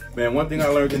 Man, one thing I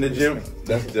learned in the gym,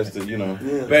 that's just the,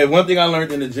 man, one thing I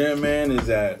learned in the gym, man, is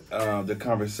that the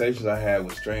conversations I had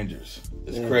with strangers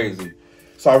is crazy.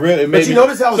 So but you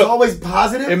notice how it's always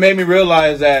positive? It made me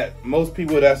realize that most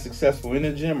people that are successful in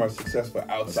the gym are successful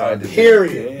outside the gym.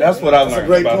 Period. That's what I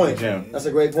learned about the gym. That's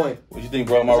a great point. What you think,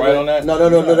 bro? Am I right on that? No.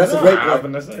 That's a great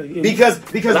point. Because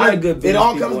it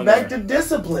all comes back to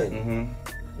discipline.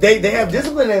 Mm-hmm. They have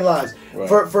discipline in their lives. Right.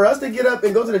 For us to get up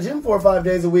and go to the gym 4 or 5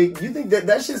 days a week, you think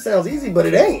that shit sounds easy, but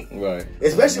it ain't. Right.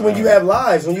 Especially when you have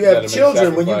lives, when you have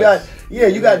children, when you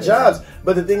got jobs.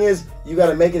 But the thing is, you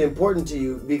got to make it important to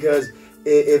you, because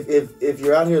if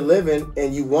you're out here living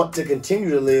and you want to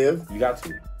continue to live, you got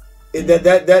to.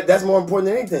 That's more important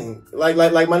than anything. Like my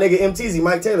nigga MTZ,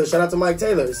 Mike Taylor. Shout out to Mike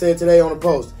Taylor. Said today on a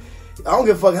post, I don't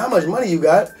give a fuck how much money you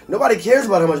got. Nobody cares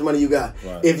about how much money you got.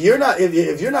 Right. If you're not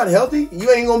healthy, you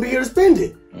ain't gonna be here to spend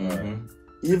it. Mm-hmm.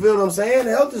 You feel what I'm saying?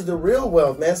 Health is the real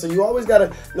wealth, man. So you always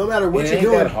gotta, no matter what you're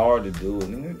doing. It ain't that hard to do.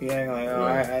 You ain't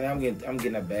like, I'm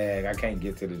getting a bag. I can't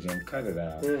get to the gym. Cut it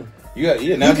out. Yeah.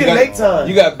 You can make time.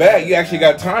 You got bag. You actually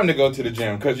got time to go to the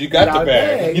gym because you got the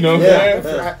bag. You know what I'm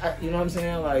saying? You know what I'm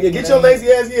saying? Like, get your lazy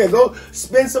ass. Go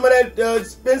spend some of that.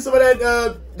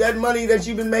 That money that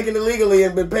you've been making illegally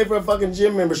and pay for a fucking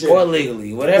gym membership. Or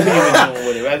legally, whatever you've been doing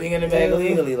with it. Rather than in the bag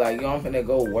illegally, like, I'm finna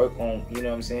go work on. You know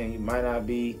what I'm saying? You might not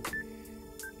be.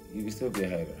 You can still be a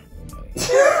hater.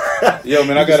 Yo,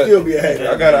 man, I still be a hater.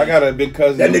 I got a big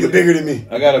cousin. That nigga bigger than me.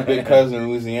 I got a big cousin in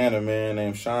Louisiana, man,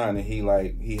 named Sean, and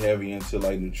he heavy into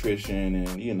like nutrition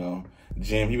and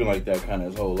gym. He been like that kind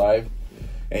of his whole life.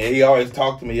 And he always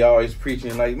talk to me, he always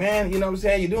preaching like, man, you know what I'm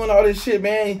saying? You're doing all this shit,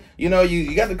 man. You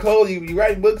got the code, you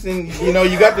write books, and you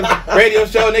got the radio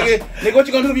show, nigga. Nigga, what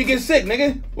you gonna do if you get sick,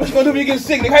 nigga? What you gonna do if you get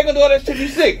sick, nigga? How you gonna do all that shit if you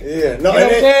sick? Yeah, no, you know what I'm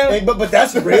saying? But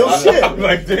that's real shit. I'm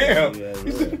like, damn.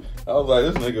 I was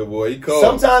like, this nigga, boy, he cold.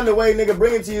 Sometimes the way nigga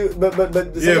bring it to you, but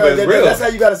real. That's how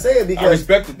you gotta say it, because I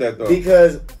respected that though.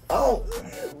 Because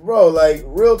like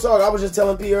real talk. I was just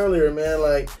telling P earlier, man,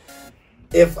 like,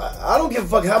 if I don't give a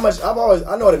fuck how much, I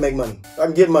know how to make money. I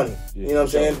can get money. You know what I'm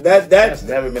saying? That's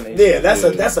never been an issue. Yeah,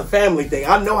 that's a family thing.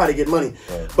 I know how to get money.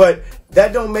 Right. But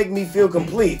that don't make me feel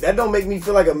complete. That don't make me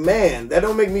feel like a man. That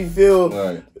don't make me feel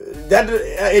that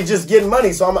it's just getting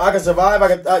money. So I can survive.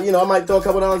 I might throw a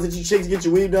couple dollars at you chicks, get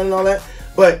your weave done and all that.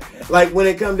 But like when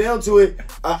it comes down to it,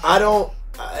 I don't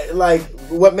like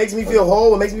what makes me feel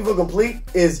whole. What makes me feel complete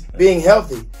is being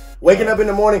healthy. Waking up in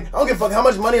the morning, I don't give a fuck how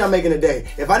much money I'm making a day.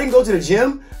 If I didn't go to the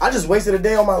gym, I just wasted a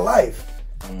day on my life.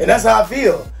 And that's how I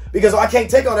feel. Because I can't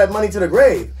take all that money to the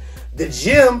grave. The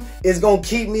gym is going to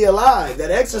keep me alive.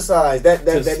 That exercise, that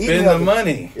eating the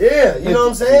money. Yeah, you know what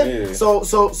I'm saying? Yeah.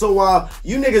 So while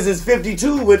you niggas is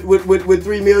 52 with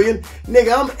 3 million,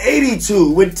 nigga, I'm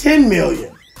 82 with 10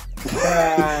 million.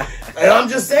 And I'm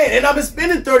just saying, and I've been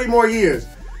spending 30 more years.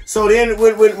 So then,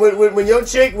 when your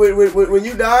chick, when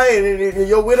you die and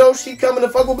your widow, she coming to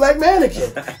fuck with Black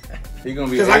Mannequin. He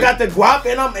gonna be because I got the guap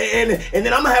and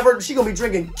then I'm gonna have her. She gonna be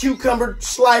drinking cucumber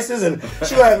slices and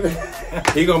she gonna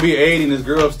have. He gonna be 80 and his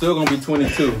girl still gonna be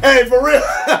 22. Hey, for real.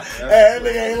 Hey, that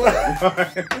nigga ain't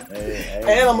lying.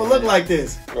 And I'm gonna look like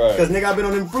this. Right. Cause nigga, I've been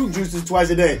on them fruit juices twice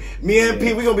a day. Me and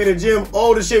Pete, we gonna be in the gym.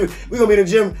 Old as shit. We gonna be in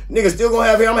the gym. Nigga still gonna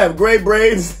have hair. I'm gonna have gray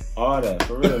braids. All that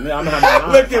for real. Man, I'm gonna have my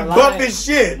line. Looking buff as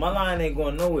shit. My line ain't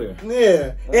going nowhere.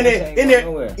 Yeah. In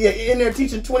there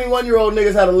teaching 21-year-old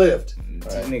niggas how to lift.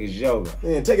 Right. Niggas yoga.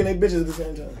 Yeah, taking their bitches at the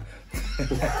same time.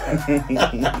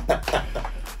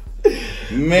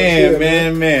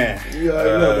 man.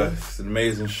 Yeah, it's an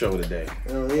amazing show today.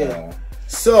 Oh yeah.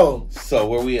 So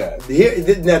where we at?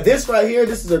 Now this right here,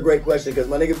 this is a great question because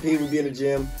my nigga P would be in the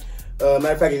gym.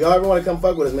 Matter of fact, if y'all ever want to come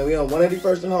fuck with us, man, we on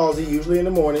 181st and Halsey, usually in the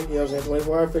morning. You know what I'm saying?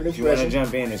 24-hour fitness. If you want to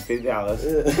jump in, it's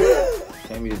 $50.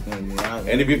 Can't be the thing.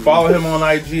 And if you follow him on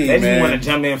IG, they man, just want to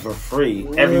jump in for free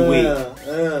every week.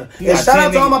 And shout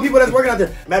out to all my people that's working out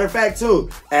there. Matter of fact, too,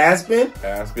 Aspen.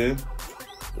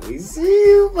 We see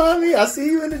you, mommy. I see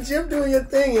you in the gym doing your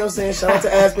thing. You know what I'm saying? Shout out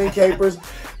to Aspen Capers.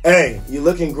 Hey, you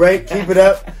looking great. Keep it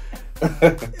up.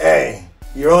 Hey.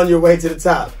 You're on your way to the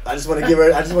top. I just want to give her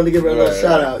a little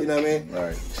shout out. You know what I mean? All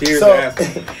right. Cheers, to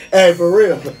hey, for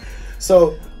real.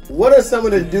 So, what are some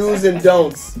of the do's and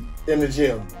don'ts in the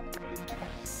gym?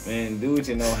 Man, do what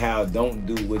you know how. Don't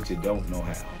do what you don't know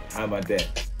how. How about that?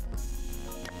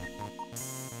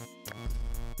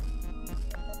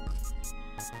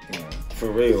 Yeah, for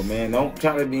real, man. Don't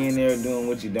try to be in there doing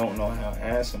what you don't know how.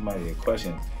 Ask somebody a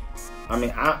question. I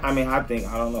don't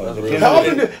know. How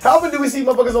often do we see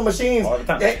motherfuckers on machines all the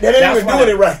time? That ain't even doing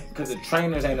it right? Because the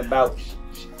trainers ain't about.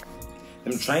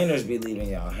 Them trainers be leaving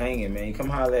y'all hanging, man. You come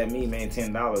holler at me, man.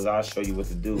 $10, I'll show you what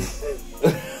to do.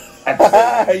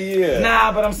 Yeah.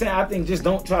 Nah, but I'm saying I think just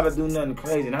don't try to do nothing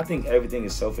crazy, and I think everything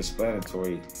is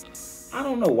self-explanatory. I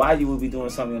don't know why you would be doing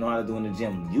something you know how to do in the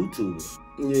gym. YouTube it.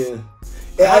 Yeah.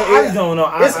 I don't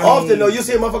know. It's often though. You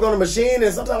see a motherfucker on the machine,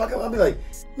 and sometimes I'll be like,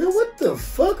 man, what the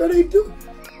fuck are they doing?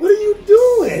 What are you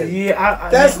doing? Yeah,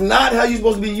 that's not how you're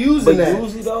supposed to be using that.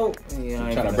 Usually though,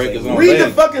 trying to break his own read leg.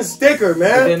 The fucking sticker,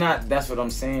 man. But they're not. That's what I'm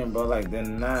saying, bro. Like they're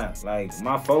not. Like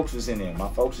my folks was in there. My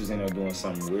folks was in there doing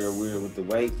something weird with the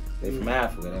weight. They from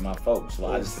Africa. They're my folks. So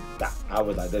I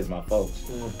was like, that's my folks.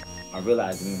 I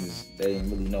realized they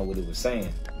didn't really know what it was saying.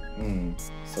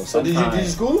 So did you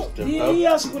school?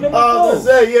 Yeah, I schooled them. Don't.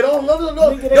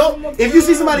 If you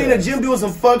see somebody in the gym doing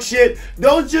some fuck shit,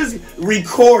 don't just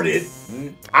record it.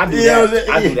 I do that.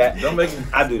 I do that. Don't make me.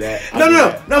 I do that.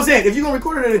 No. I'm saying if you're gonna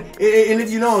record it, and if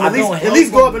you know, at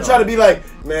least go up and try to be like,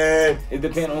 man. It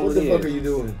depends on what the fuck are you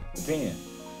doing. Depends.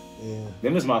 Yeah.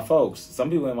 Them is my folks.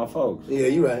 Some people ain't my folks. Yeah,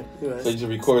 you're right. So you just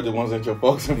record the ones that your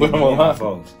folks and put them on my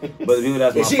folks. But the people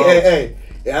that's my folks. Hey,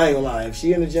 I ain't gonna lie. If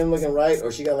she in the gym looking right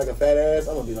or she got like a fat ass,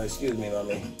 I'm gonna be like, excuse me,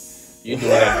 mommy. You doing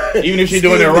that. Even if she's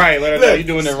doing it right, let her know you're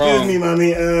doing it wrong. Excuse me,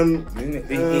 mommy.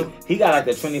 He got like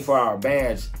the 24-hour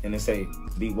badge and it say,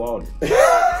 be Walden. He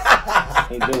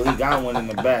got one in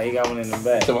the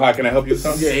back. So how can I help you with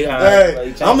something?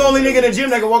 Yeah, I'm the only nigga in the gym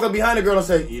that can walk up behind a girl and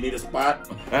say, you need a spot?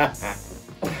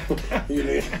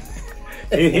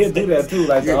 He'll do that too,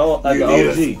 like the OG.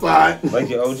 Like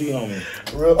your OG homie.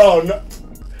 Oh, no.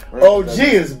 OG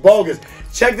is bogus.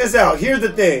 Check this out. Here's the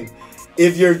thing.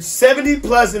 If you're 70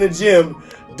 plus in the gym,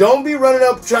 don't be running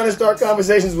up trying to start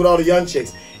conversations with all the young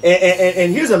chicks.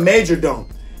 And here's a major don't.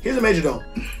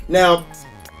 Now,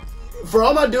 for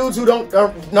all my dudes who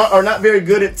are not very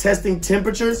good at testing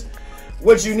temperatures,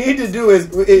 what you need to do is,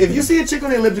 if you see a chick on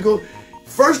the elliptical,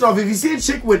 first off, if you see a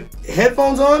chick with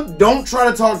headphones on, don't try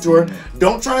to talk to her.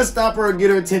 Don't try to stop her or get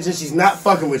her attention. She's not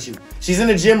fucking with you. She's in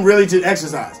the gym really to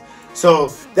exercise. So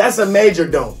that's a major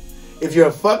don't. If you're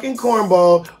a fucking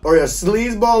cornball or a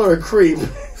sleazeball or a creep,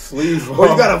 or you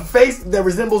got a face that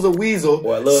resembles a weasel,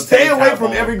 stay away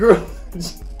from every girl.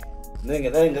 That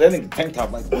nigga tank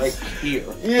top like right here.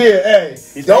 Yeah, hey.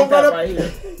 Don't run up. Right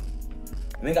here.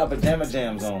 Nigga got pajama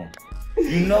jams on.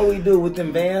 You know what he do with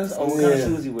them Vans? What kind of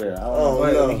shoes he wear? I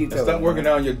don't know. Stop working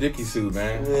out in your Dickie suit,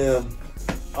 man. Yeah.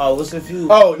 Oh, what's a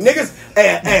few? Oh, niggas.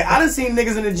 Hey, I done seen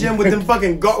niggas in the gym with them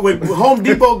fucking with Home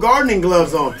Depot gardening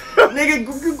gloves on. Nigga,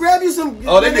 grab you some.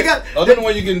 Oh, they're the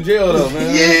one you get in jail though,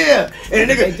 man. Yeah. And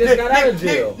they just got out of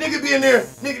jail. Nigga be in there.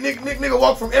 Nigga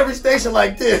walk from every station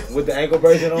like this. With the ankle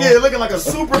bracelet on? Yeah, looking like a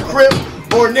super crip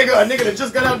or a nigga that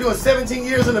just got out doing 17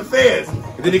 years in the feds.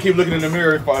 And then he keep looking in the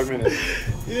mirror in 5 minutes.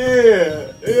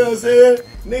 Yeah. You know what I'm saying?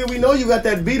 Nigga, we know you got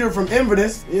that beater from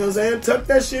Inverness. You know what I'm saying? Tuck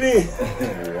that shit in.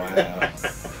 Wow.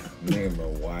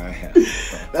 Wow.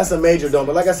 That's a major don't.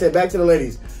 But like I said, back to the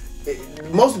ladies.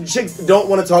 Most chicks don't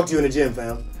want to talk to you in the gym,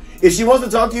 fam. if she wants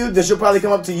to talk to you, then she'll probably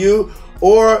come up to you,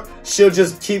 or she'll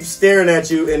just keep staring at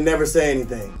you and never say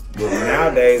anything. But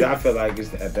nowadays, I feel like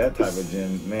it's at that type of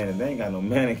gym, man, if they ain't got no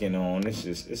mannequin on, it's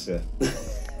a...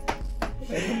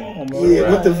 Hey, come on, bro.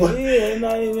 Yeah, what the fuck? Yeah, it's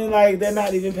not even like they're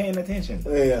not even paying attention.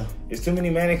 Yeah. It's too many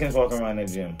mannequins walking around that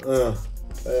gym. Yeah.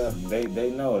 They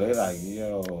know. They like,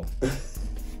 yo.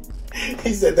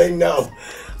 He said they know.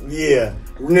 Yeah.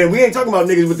 We ain't talking about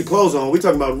niggas with the clothes on. We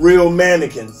talking about real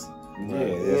mannequins. Yeah,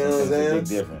 it's a big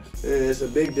difference. Yeah, it's a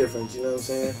big difference. You know what I'm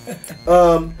saying?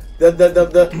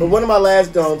 The one of my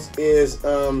last don'ts is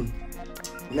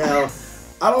now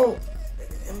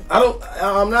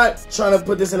I'm not trying to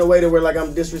put this in a way to where like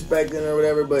I'm disrespecting or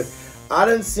whatever, but I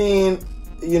done seen,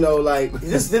 you know, like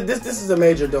this is a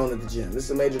major don't at the gym. This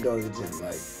is a major don't at the gym.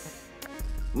 Like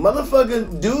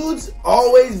motherfucking dudes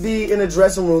always be in a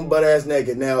dressing room butt ass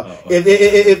naked. Now,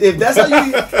 if that's how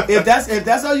you if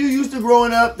that's how you used to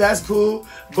growing up, that's cool.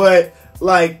 But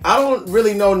like I don't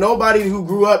really know nobody who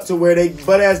grew up to where they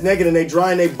butt ass naked and they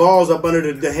drying their balls up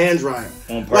under the hand dryer.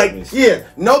 On purpose. Like yeah,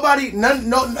 nobody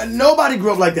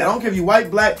grew up like that. I don't care if you white,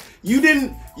 black. You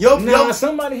didn't.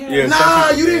 Somebody had.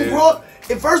 Yeah, you didn't grow up.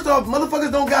 And first off,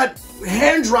 motherfuckers don't got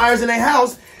hand dryers in their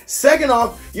house. Second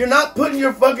off, you're not putting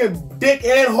your fucking dick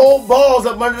and whole balls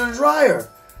up under the dryer.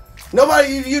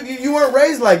 Nobody, you weren't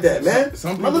raised like that, man.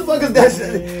 Some people,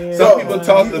 motherfuckers. Some people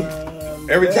talk to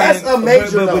every time. That's a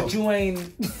major but you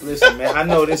ain't. Listen, man. I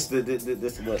know this what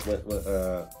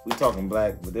we talking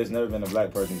black, but there's never been a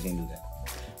black person who can do that.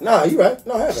 Nah, you right.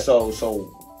 No, I haven't. So.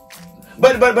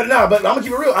 But I'm gonna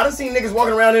keep it real. I done seen niggas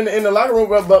walking around in the locker room,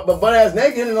 but butt ass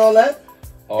naked and all that.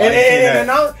 Oh,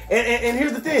 and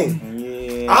here's the thing.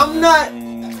 Yeah, I'm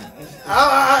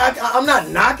not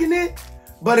knocking it,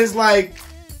 but it's like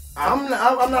I'm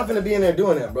not gonna be in there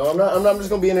doing that, bro. I'm not just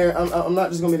gonna be in there. I'm not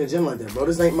just gonna be in the gym like that, bro.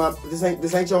 This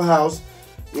ain't your house.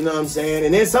 You know what I'm saying?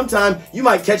 And then sometimes you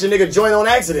might catch a nigga joint on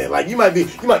accident. Like you might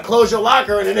close your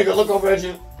locker and the nigga look over at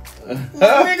you.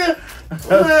 Nigga,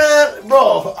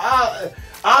 bro,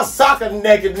 I'll sock a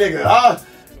naked nigga.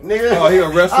 Nigga, oh, he a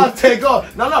wrestler? I'll take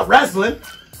off. No, I'm not wrestling.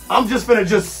 I'm just finna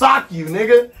just sock you,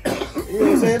 nigga. You know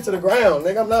what I'm saying? To the ground,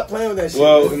 nigga. I'm not playing with that shit.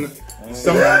 Well,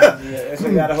 so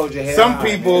you gotta hold your head. Some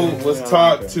people was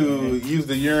taught to use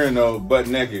the urinal butt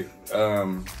naked.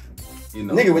 You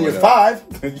know, nigga, when you're 5.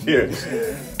 Yeah.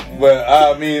 But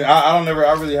I mean,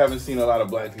 I really haven't seen a lot of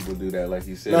black people do that, like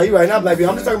you said. No, you're right, not black people.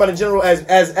 I'm just talking about in general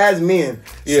as men.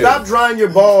 Yeah. Stop drying your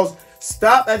balls.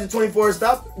 Stop at the 24.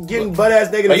 Stop getting butt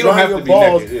ass naked and drying your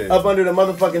balls up under the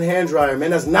motherfucking hand dryer, man.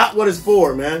 That's not what it's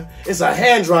for, man. It's a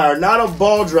hand dryer, not a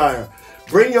ball dryer.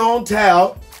 Bring your own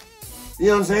towel. You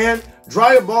know what I'm saying?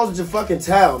 Dry your balls with your fucking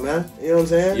towel, man. You know what I'm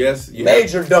saying? Yes.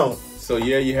 Major don't. So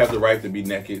yeah, you have the right to be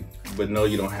naked, but no,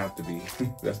 you don't have to be.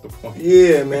 That's the point.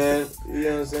 Yeah, man. You know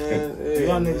what I'm saying? Yeah, who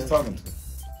y'all niggas talking to?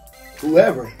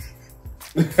 Whoever.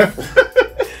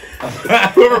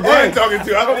 Whoever Brian talking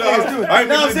to, I don't know.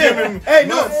 I'm saying. Hey,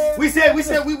 no, we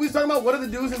was talking about what are the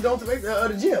do's and don'ts of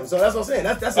the gym. So that's what I'm saying.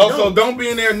 That's so don't be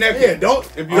in there naked. Yeah, don't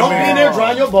be in there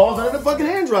drying your balls under the fucking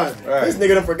hand dryer. Right. This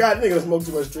nigga done forgot. This nigga done smoked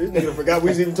too much trees. This nigga done forgot we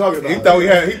was even talking about. He thought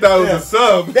it was a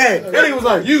sub. Dang, that nigga was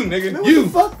like, you nigga, man, you.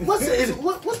 What the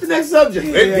fuck? What's the next subject?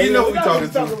 He know what we talking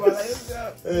to.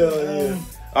 Yeah.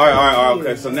 All right.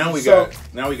 Okay, so now we got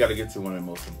to get to one of the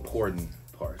most important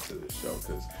parts of the show,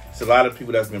 because it's a lot of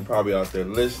people that's been probably out there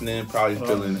listening, probably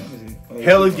feeling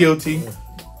hella guilty,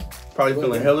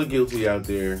 out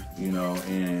there, you know,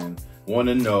 and want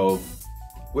to know,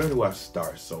 where do I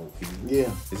start, Soul P?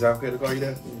 Yeah. Is that okay to call you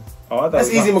that? Oh, that's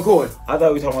easy, McCoy. I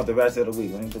thought we were talking about the Ratchet of the Week.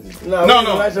 No.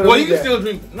 Well, you can still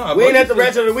drink. No, we ain't at the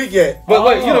Ratchet of the Week yet. But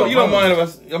wait, you don't mind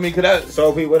us? I mean, could that?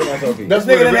 Soul P, what am I Soul P? This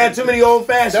nigga done had too many old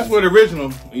fashions. That's where the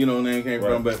original, name came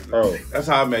from. But that's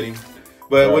how I met him.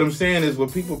 But what I'm saying is,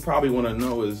 what people probably want to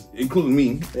know is, including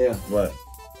me. Yeah. Right.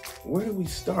 Where do we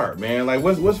start, man? Like,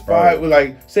 what's five?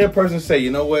 Like, say a person say,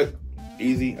 you know what,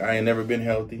 easy. I ain't never been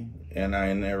healthy, and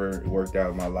I ain't never worked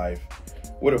out in my life.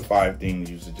 What are 5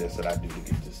 things you suggest that I do to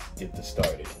get this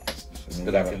started?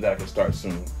 That I can start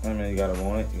soon. I mean, you gotta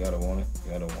want it. You gotta want it.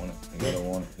 You gotta want it. You gotta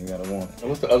want it. You gotta want it. And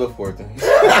what's the other 4 things? You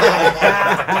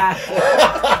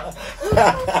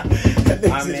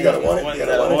gotta want it. You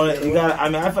gotta want it. You gotta. I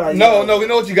mean, I feel like no. We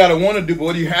know what you gotta want to do, but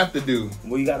what do you have to do?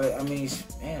 Well, you gotta. I mean,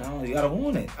 man, you gotta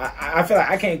want it. I feel like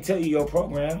I can't tell you your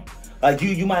program, Like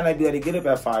you might not be able to get up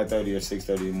at 5:30 or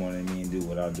 6:30 in the morning and me and do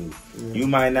what I do. You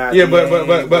might not. Yeah,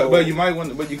 but you might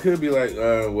want. But you could be like,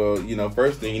 well, you know,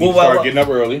 first thing you need to start getting up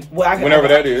early, whenever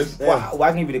that is. Well, I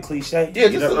can give you the cliche. Yeah,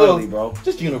 get up early, bro.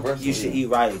 Just universal. You should eat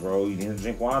right, bro. You need to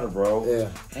drink water, bro. Yeah.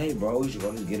 Hey, bro, you should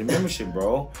go to get a membership,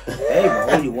 bro. Hey,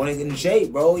 bro, you want to get in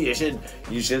shape, bro. You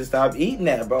should stop eating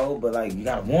that, bro. But like, you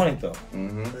gotta want it though.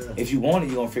 Mm-hmm. If you want it,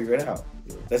 you are gonna figure it out.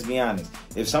 Let's be honest.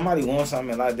 If somebody wants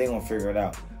something in life, they gonna figure it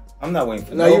out. I'm not waiting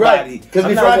for nobody. You're right. Because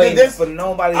before I did this, for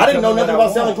nobody. I didn't know nothing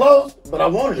about selling clothes, but I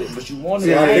wanted it. But you wanted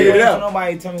it. I ain't waiting for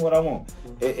nobody to tell me what I want.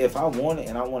 If I want it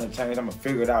and I want to change, I'm gonna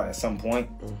figure it out at some point.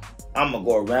 I'm gonna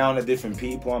go around to different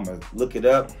people. I'm gonna look it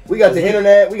up. We got the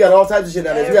internet. We got all types of shit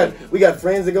out there. We got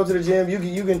friends that go to the gym.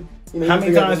 You can. You know, how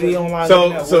many times we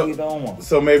online?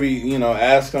 So maybe, you know,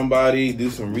 ask somebody, do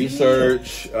some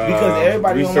research. Because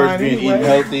everybody research being eating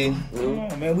healthy. Come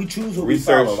on, man, we choose what we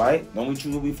follow, right? Don't we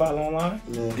choose what we follow online?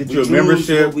 Yeah. Get your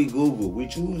membership. What we Google. We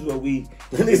choose what we.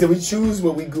 They said we choose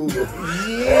what we Google.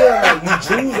 Yeah, like we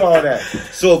choose all that.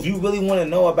 So if you really want to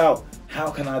know about how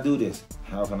can I do this?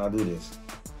 How can I do this?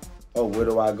 Oh, where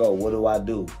do I go? What do I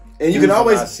do? And you can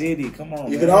always city. Come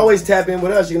on. You can always tap in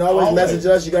with us. You can always message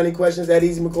us. You got any questions? At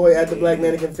Easy McCoy, at the Black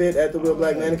Mannequin Fit, at the Real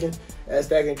Black Mannequin, at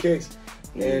Stackin Kicks,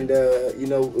 and you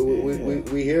know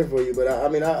we here for you. But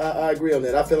I agree on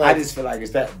that. I just feel like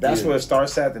it's that's where it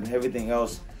starts at, and everything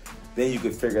else. Then you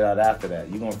can figure it out after that.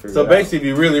 You're gonna figure. So basically, if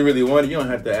you really, really want it, you don't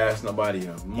have to ask nobody.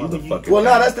 Motherfucker. Well,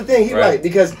 no, that's the thing. He's right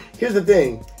because here's the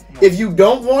thing: if you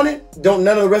don't want it, none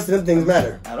of the rest of them things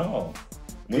matter at all.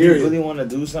 When you really want to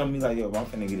do something, be like, yo, I'm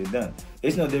finna get it done.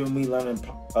 It's no different me learning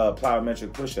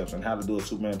plyometric push-ups and how to do a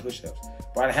Superman push-ups.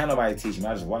 But I didn't have nobody teach me.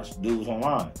 I just watched dudes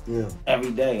online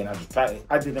every day, and I just practice.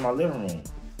 I did it in my living room.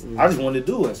 I just wanted to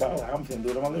do it, so I was like, I'm finna do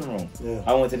it in my living room. Yeah.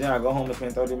 I went to dinner, I go home and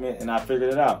spend 30 minutes, and I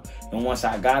figured it out. And once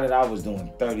I got it, I was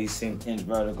doing 36-inch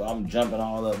vertical. I'm jumping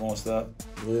all up on stuff.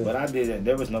 Yeah. But I did it.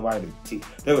 There was nobody to teach.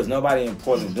 There was nobody in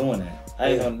Portland doing that.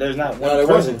 There's not one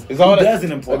person who does it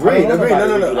in Portland. Agreed.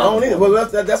 No. I don't either. Well,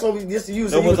 that's what we used to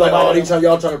use. It was like, oh,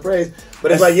 y'all trying to praise.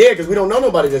 But it's like, yeah, because we don't know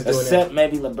nobody that's doing that. Except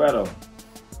maybe Libretto.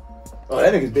 Oh,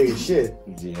 that nigga's big as shit.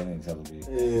 Yeah, that nigga's hella big.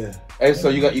 Yeah. Hey, so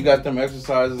you got them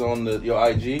exercises on your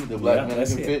IG, the Black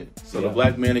Mannequin Fit? So the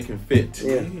Black Mannequin Fit.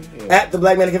 Yeah. At the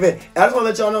Black Mannequin Fit. I just want to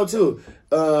let y'all know, too.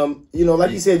 You know,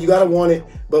 like you said, you got to want it.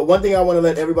 But one thing I want to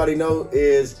let everybody know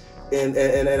is, and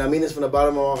I mean this from the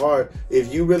bottom of my heart,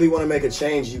 if you really want to make a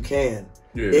change, you can.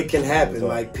 Yeah. It can happen,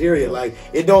 like, period. Like,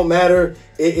 it don't matter.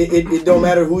 It don't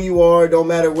matter who you are. It don't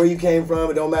matter where you came from.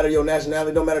 It don't matter your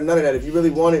nationality. It don't matter none of that. If you really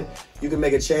want it, you can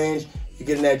make a change. You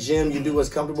get in that gym. You do what's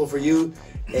comfortable for you.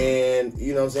 And,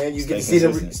 you know what I'm saying? You get to see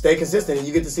them stay consistent. And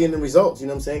you get to see the results. You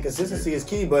know what I'm saying? Consistency is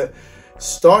key. But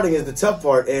starting is the tough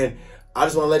part. And I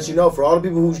just want to let you know, for all the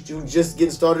people who just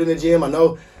getting started in the gym, I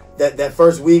know that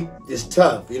first week is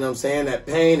tough. You know what I'm saying? That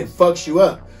pain, it fucks you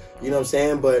up. You know what I'm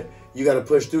saying? But you got to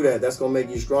push through that. That's going to make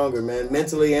you stronger, man,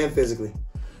 mentally and physically.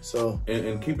 So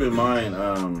and keep in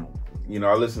mind, you know,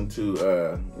 I listen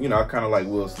to, you know, I kind of like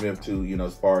Will Smith too, you know,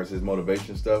 as far as his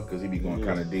motivation stuff, because he be going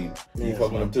kind of deep. You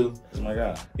fuck with him too? Oh my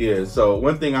God. Yeah, so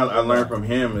one thing I learned from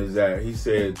him is that he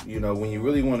said, you know, when you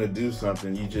really want to do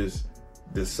something, you just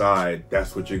decide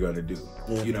that's what you're going to do.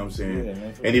 You know what I'm saying?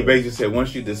 Yeah, and he basically said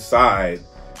once you decide,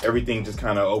 everything just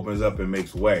kind of opens up and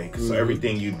makes way. So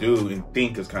everything you do and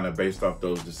think is kind of based off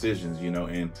those decisions, you know,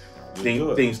 and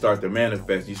things start to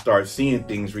manifest. You start seeing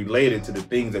things related to the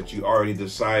things that you already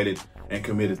decided and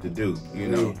committed to do, you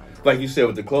know. Like you said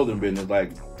with the clothing business,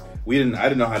 like I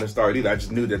didn't know how to start either. I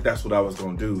just knew that that's what I was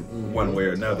going to do one way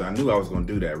or another. I knew I was going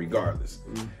to do that regardless.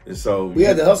 And so we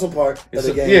had the hustle part of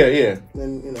the game. Yeah.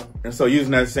 And, you know. And so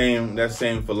using that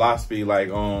same philosophy,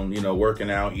 like on, you know, working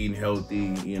out, eating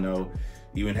healthy, you know,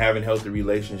 even having healthy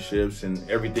relationships and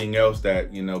everything else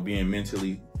that, you know, being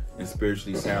mentally and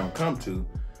spiritually sound come to,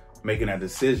 making that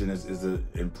decision is the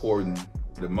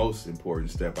most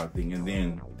important step, I think. And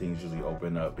then things usually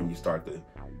open up and you start to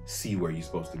see where you're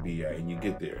supposed to be at and you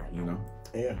get there, you know?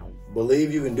 Yeah.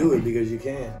 Believe you can do it because you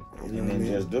can. You know and then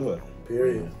just do it.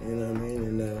 Period. You know what I mean?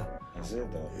 And that's it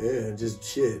though. Yeah, just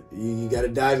shit. You gotta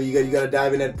dive you gotta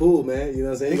dive in that pool, man. You know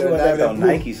what I'm saying? You gotta dive in that pool.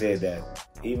 Nike said that.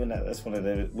 Even that's one of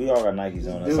the, we all got Nikes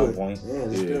on at some point.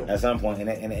 Yeah, at some point, and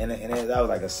that was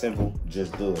like a simple,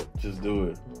 just do it. Just do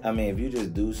it. I mean, if you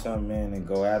just do something, man, and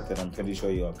go after it, I'm pretty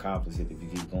sure you'll accomplish it if you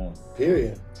keep going.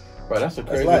 Period. Bro,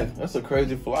 that's a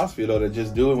crazy philosophy though. To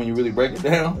just do it when you really break it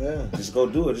down. Yeah, just go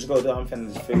do it. Just go do it. I'm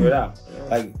finna just figure it out.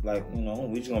 Yeah. Like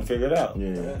we just gonna figure it out. Yeah,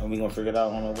 and we gonna figure it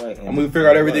out on the way. And we figure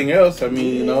out everything else. I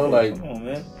mean, come on,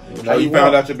 man. How you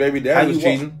found out your baby dad was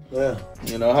cheating? Yeah.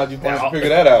 How'd you figure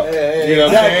that out? You know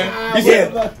what I'm saying? You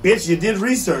said, bitch, you did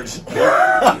research.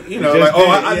 I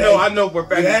know for a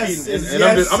fact he's cheating. And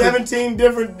I'm 17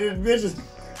 different bitches.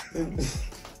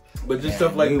 But just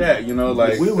stuff like that,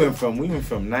 like we went from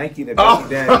Nike to Baby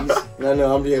Daddies. We were a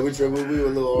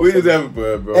little. We just having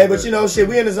fun, bro. Hey, but shit,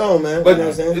 we in the zone, man. But you know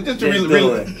what I'm saying? Just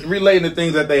to relating the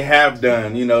things that they have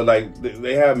done, like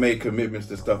they have made commitments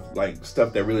to stuff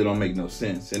that really don't make no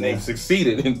sense, and they've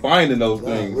succeeded in finding those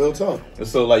things. Real talk. And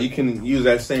so, you can use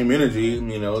that same energy,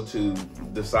 to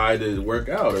decide to work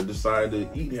out or decide to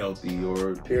eat healthy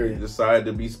or decide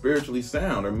to be spiritually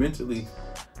sound or mentally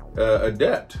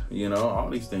adept, all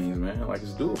these things, man.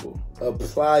 It's doable.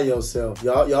 Apply yourself.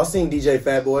 Y'all seen DJ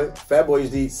Fatboy? Fatboy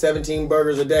used to eat 17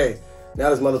 burgers a day. Now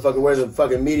this motherfucker wears a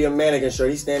fucking medium mannequin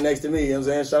shirt. He stand next to me. You know what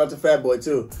I'm saying? Shout out to Fatboy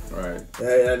too. Right.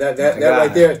 That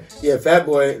right there. Yeah,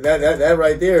 Fatboy. That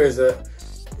right there is a.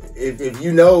 If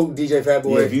you know DJ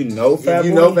Fatboy, if you know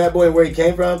Fatboy and where he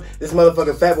came from, this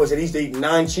motherfucker Fatboy said he used to eat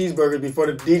 9 cheeseburgers before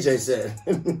the DJ said.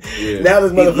 Now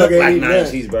this motherfucker like 9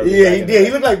 cheeseburgers. Yeah, he did.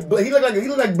 He looked like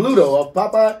Bluto off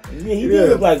Popeye. Yeah, he did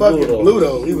look like fucking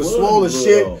Bluto. He was swole as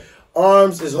shit.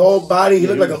 Arms, his whole body. He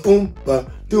looked like a oompa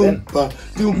doompa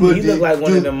doompa. He looked like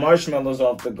one of the marshmallows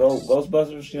off the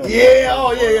Ghostbusters. Yeah.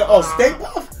 Oh, Steak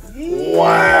Puff. Yeah.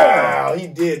 Wow, he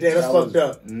did. Damn, that's fucked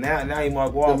up. Now he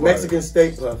Mark Wahlberg. The Mexican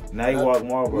steak puff. Now he Mark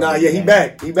Wahlberg. Nah, yeah, he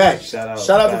back. Shout out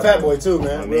to Fatboy too,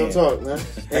 man. Real talk, man.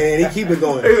 And he keep it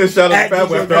going. He just shout out to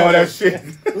Fatboy after all that shit.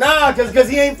 Nah, cause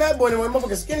he ain't Fatboy anymore.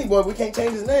 Motherfucking Skinny Boy. We can't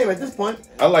change his name at this point.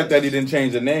 I like that he didn't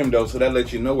change the name though, so that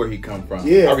lets you know where he come from.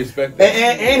 Yeah, I respect that.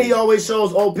 And he always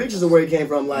shows old pictures of where he came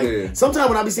from. Sometimes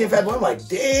when I be seeing Fatboy, I'm like,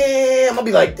 damn. I'll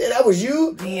be like, that was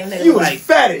you. Damn, you was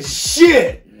fat as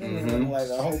shit. Mm-hmm. Like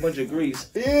a whole bunch of grease.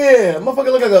 Yeah,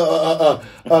 motherfucker look like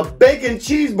a bacon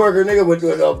cheeseburger nigga with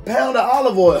a pound of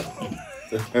olive oil.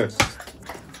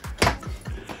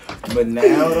 But now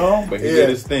though, he did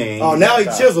his thing. Oh, now he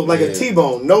chiseled like a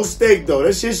T-bone, no steak though.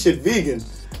 That shit vegan.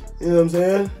 You know what I'm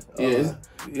saying?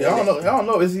 Yeah. I don't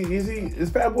know. Is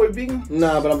Fatboy vegan?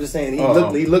 Nah, but I'm just saying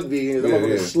he looked vegan. That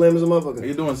motherfucker slim as a motherfucker.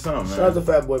 He doing something, man. Shout out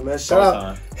to Fatboy, man. Shout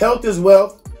out. Health is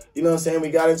wealth. You know what I'm saying?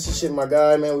 We got into shit, my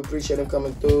guy, man. We appreciate him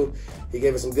coming through. He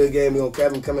gave us some good game. We're going to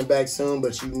have him coming back soon,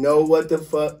 but you know what the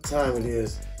fuck time it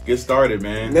is. Get started,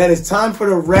 man. Man, it's time for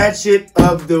the Ratchet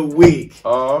of the Week.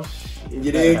 Oh, shit.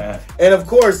 You dig? And of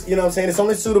course, you know what I'm saying? It's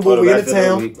only suitable. We in the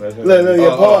town.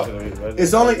 Look,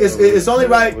 it's only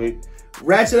right.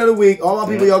 Ratchet of the Week. All my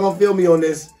people, y'all going to feel me on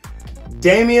this.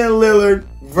 Damian Lillard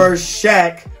versus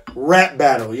Shaq. Rap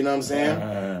battle, you know what I'm saying?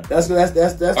 That's.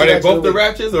 Are they both the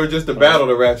ratchets or just the battle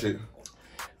the ratchet?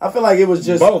 I feel like it was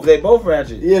just both. They both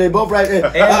ratchet. Yeah, they both ratchet.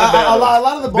 A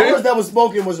lot of the bars that was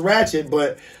spoken was ratchet,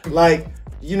 but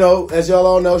as y'all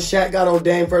all know, Shaq got on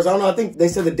Dame first. I don't know. I think they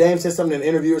said that Dame said something in an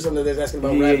interview or something. They was asking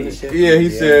about rapping and shit. Yeah, he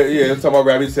said. Yeah, talking about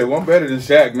rapping. He said one better than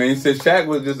Shaq, man. He said Shaq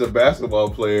was just a basketball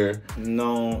player.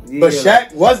 No, but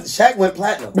Shaq went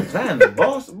platinum. Platinum,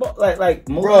 boss, like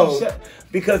bro. Shaq.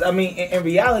 Because I mean, in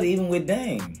reality, even with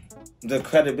Dame, the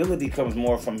credibility comes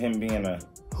more from him being a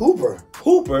Hooper.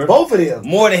 Both of them.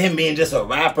 More than him being just a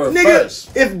rapper nigga,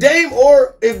 first. If Dame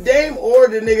or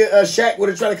the nigga Shaq would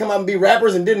have tried to come out and be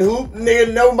rappers and didn't hoop,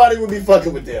 nigga, nobody would be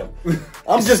fucking with them.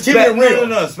 I'm just keeping it real.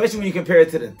 No. Especially when you compare it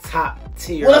to the top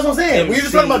tier. Well, that's what I'm saying. We're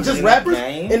just talking about just rappers.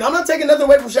 And I'm not taking nothing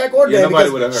away from Shaq or Dame.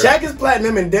 Because Shaq is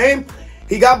platinum and Dame,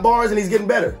 he got bars and he's getting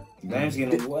better. Dame's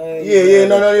getting away. Yeah,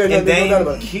 no. And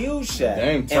Dame killed Shaq.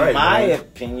 In my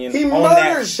opinion, he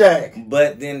murdered Shaq.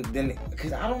 But then,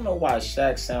 because I don't know why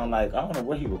Shaq sound like, I don't know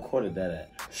where he recorded that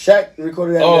at. Shaq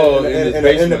recorded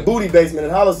that in the booty basement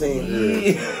in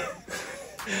Holocene. Yeah.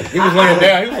 He was laying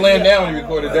down. He was laying down when he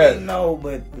recorded that. No,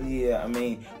 but yeah, I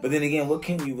mean, but then again, what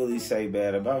can you really say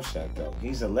bad about Shaq though?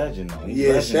 He's a legend though.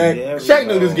 Shaq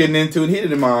knew he was getting into it. He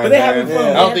didn't mind. But they having fun.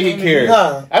 I don't think he cared.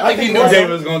 I think he knew David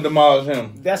was going to demolish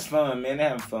him. That's fun, man. They're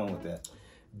having fun with that.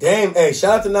 Dame, hey,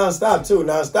 shout out to Nonstop too.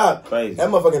 Nonstop, crazy. That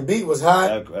motherfucking beat was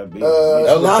hot.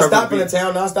 Nonstop in the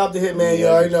town. Nonstop the hit man. You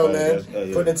already know, man.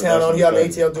 Putting the town on. He out in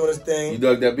ATL doing his thing. You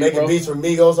dug that beat, making beats for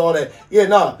Migos, all that. Yeah,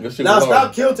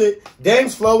 Nonstop killed it.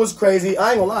 Dame's flow was crazy.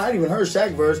 I ain't gonna lie, I ain't even heard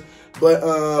Shaq verse,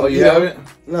 but you haven't?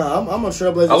 No, I'm a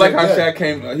trailblazer. I like how Shaq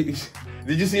came.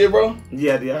 Did you see it, bro?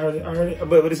 Yeah, I heard it.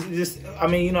 But it's just, I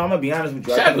mean, you know, I'm gonna be honest with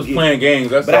you. Shaq was playing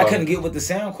games, that's all. I couldn't get with the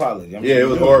sound quality. I mean, it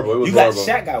was horrible.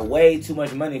 Shaq got way too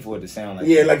much money for it to sound like.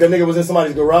 Yeah, like that nigga was in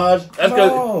somebody's garage. That's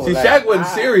because Shaq wasn't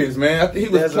serious, man. I think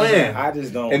he was playing. I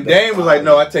just don't. And Dame was like,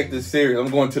 "No, I take this serious.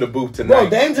 I'm going to the booth tonight." Bro,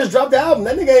 Dame just dropped the album.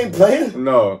 That nigga ain't playing.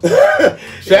 No,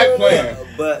 Shaq playing.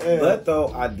 But though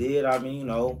I did. I mean, you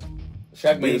know.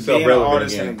 Shaq made himself being relevant an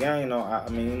artist again. in the game, you know. I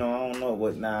mean, you know, I don't know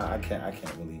what. Nah, I can't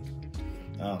believe.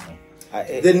 I don't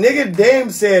know. The nigga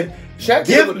Dame said, Shaq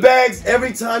give bags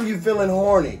every time you feeling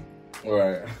horny.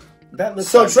 Right. That looks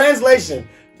so translation,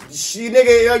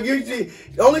 the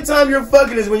only time you're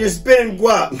fucking is when you're spinning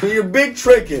guap. When you're big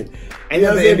tricking. And you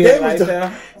know Dame was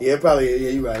yeah, probably. Yeah,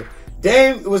 you're right.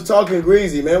 Dame was talking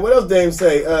greasy, man. What else Dame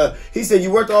say? He said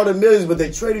you worked all the millions, but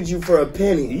they traded you for a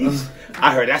penny.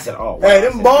 I heard. I said, oh, wow. Hey,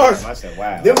 them bars. I said,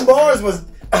 wow. Them bars was.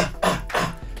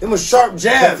 Them was sharp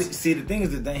jabs. See, the thing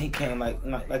is that he came like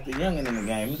the youngin in the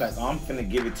game. He's like, oh, I'm finna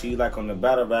give it to you like on the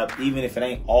battle rap, even if it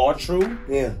ain't all true.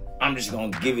 Yeah. I'm just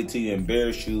gonna give it to you,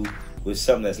 embarrass you with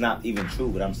something that's not even true,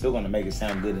 but I'm still gonna make it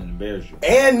sound good and embarrass you.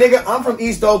 And nigga, I'm from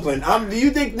East Oakland. Do you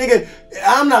think, nigga,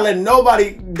 I'm not letting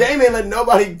nobody, Dame ain't letting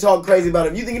nobody talk crazy about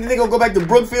him. You think the nigga gonna go back to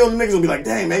Brookfield and niggas gonna be like,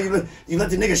 dang, man, you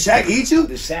let the nigga Shaq eat you?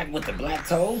 The Shaq with the black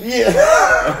toe? Yeah.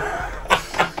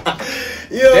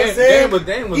 You know what I'm saying?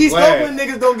 Dame was East glad. Oakland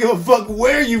niggas don't give a fuck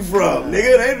where you from,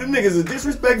 nigga. Them niggas are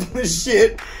disrespectful as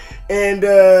shit. And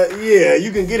yeah,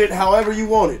 you can get it however you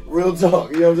want it. Real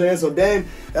talk. You know what I'm saying? So Dame,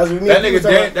 that's what we mean. That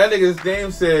nigga Dame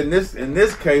said in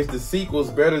this case the sequel's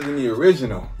better than the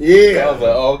original. Yeah. I was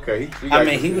like, oh, okay.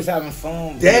 He was having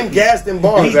fun. Dame gassed them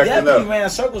bars. He definitely ran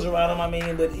circles around him. I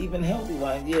mean, but even healthy,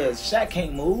 like, yeah, Shaq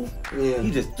can't move. Yeah. He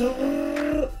just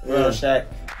around Shaq.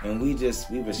 And we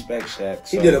respect Shaq.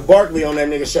 So. He did a Barkley on that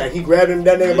nigga Shaq. He grabbed him,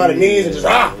 that nigga by the knees and just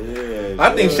I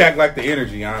think Shaq liked the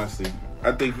energy, honestly.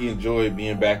 I think he enjoyed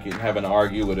being back and having to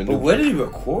argue with a new. But where did he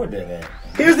record that at?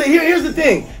 Here's the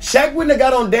thing. Shaq wouldn't have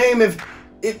got on Dame if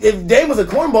Dame was a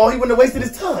cornball, he wouldn't have wasted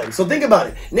his time. So think about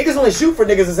it. Niggas only shoot for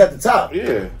niggas that's at the top.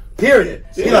 Yeah. Period.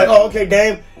 Yeah. He's like, oh, okay,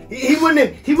 Dame. He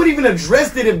wouldn't even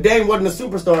addressed it if Dame wasn't a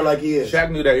superstar like he is.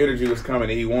 Shaq knew that energy was coming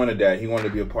and he wanted that. He wanted to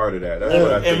be a part of that. That's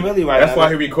what I think. And really, right That's why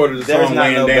he recorded the song Laying Down.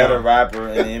 There's not no better rapper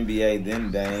in the NBA than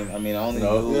Dame. I mean, the only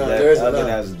dude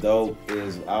that's dope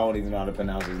is, I don't even know how to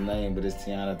pronounce his name, but it's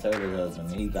Tiana Taylor's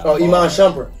husband. He got Iman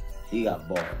Shumpert. He got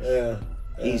bars. Yeah.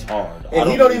 He's hard. And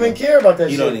he don't even care about that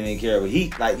shit. He don't even care. But he,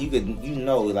 like, like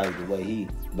the way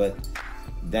but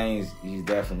Dame's, he's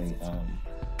definitely,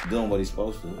 doing what he's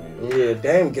supposed to. Yeah,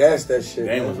 Dame gassed that shit.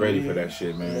 Dame was ready for that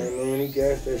shit, man. Man, he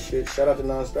gassed that shit. Shout out to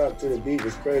Nonstop too. The beat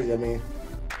was crazy. I mean,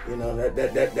 you know,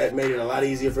 that made it a lot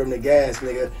easier for him to gas,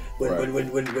 nigga.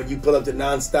 When you pull up to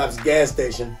Nonstop's gas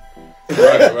station.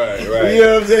 Right. You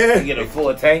know what I'm saying? You get a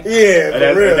full tank. Yeah,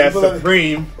 for real. That's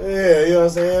supreme. Yeah, you know what I'm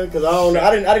saying? Because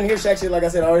I didn't hear Shaq shit like I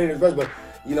said already in his verse, but.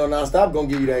 You know, Nonstop gonna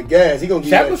give you that gas. He gonna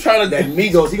give Shaq you was trying to that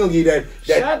Migos. He gonna give you that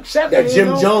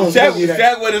Jim Jones.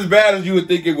 Shaq wasn't as bad as you would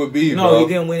think it would be. No, bro. He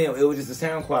didn't win it. It was just the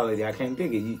sound quality. I can't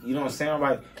dig it. You don't sound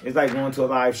right. It's like going to a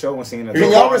live show and singing.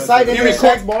 Can y'all recite any of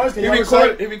Shaq's bars? He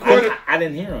recorded. I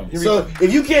didn't hear him. So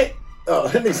if you can't. Oh,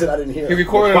 that nigga said I didn't hear him. He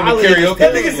recorded on the karaoke.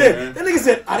 That nigga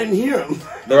said I didn't hear him.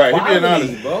 Right, he being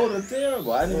honest. Bro, that's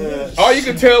terrible. I didn't hear him. All you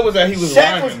could tell was that he was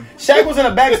rhyming. Shaq was in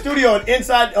a back studio and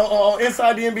inside the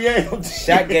NBA.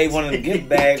 Shaq gave one of the gift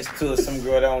bags to some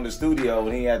girl that owned the studio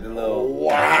when he had the little.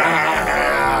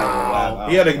 Wow.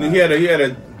 He had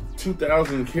a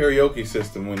 2000 karaoke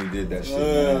system when he did that shit.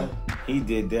 Man. He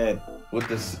did that with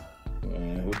the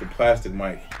plastic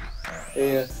mic.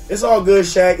 Yeah, it's all good,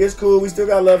 Shaq. It's cool. We still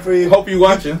got love for you. Hope you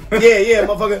watching. Yeah,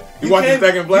 motherfucker. You watching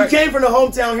Stackin Black? You came from the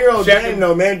hometown hero, Dame,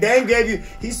 though, man. Dame gave you.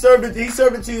 He served it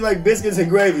to you like biscuits and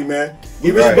gravy, man.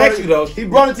 We respect you, though. He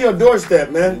brought it to your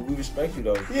doorstep, man. We respect you,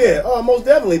 though. Yeah, most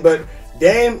definitely. But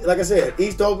Dame, like I said,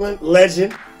 East Oakland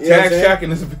legend. Tag Shaq in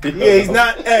this video. Yeah, he's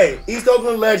not. Hey, East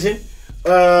Oakland legend.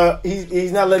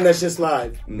 He's not letting that shit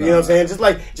slide. You know what I'm saying? Just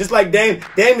like Dame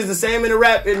is the same in the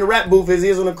rap booth as he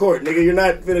is on the court, nigga. You're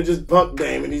not finna just punk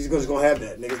Dame and he's just gonna have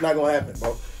that, nigga. It's not gonna happen,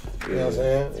 bro. You know what I'm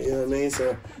saying? You know what I mean?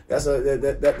 So that's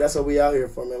what we out here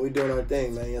for, man. We doing our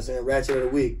thing, man. You know what I'm saying? Ratchet of the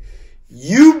week.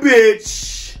 You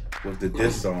bitch with the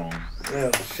diss song. Yeah.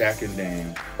 Shaq and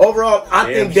Dame. Overall,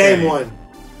 I think Dame won.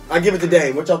 I give it to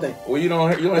Dame. What y'all think? Well,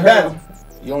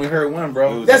 you only heard one,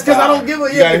 bro. That's because I don't give a...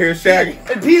 You gotta hear Shaq.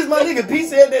 And P is my nigga. P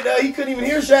said that he couldn't even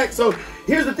hear Shaq. So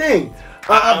here's the thing.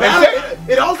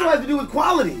 It also has to do with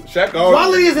quality.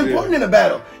 Quality is important in a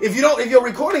battle. If your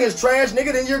recording is trash,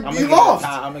 nigga, then you lost.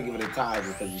 I'm gonna give it a tie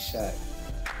because you Shaq.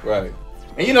 Right.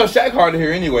 And you know, Shaq hard to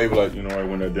hear anyway, but like, you know, I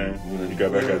won that game. You know, he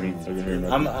got back at me.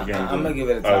 I'm gonna give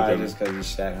it a tie just because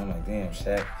he's Shaq. I'm like, damn,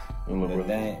 Shaq. But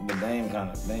Dame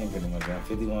pretty much got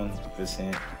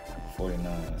 51%, 49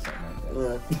 or something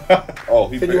like that. Oh,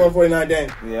 51-49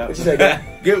 Dame. Yeah. What you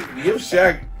say? Give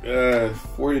Shaq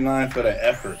 49 for the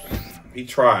effort. He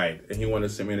tried and he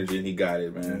wanted some energy and he got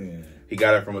it, man. Yeah. He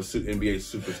got it from a NBA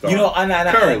superstar. You know,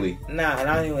 currently. And I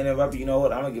don't even interrupt you. You know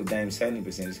what? I'm gonna give Dame 70%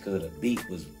 just because the beat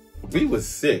was. The beat was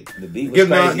sick. The beat was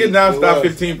crazy. Give nonstop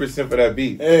 15% for that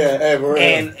beat. Yeah, for real.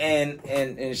 And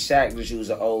Shaq just used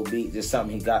an old beat, just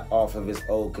something he got off of his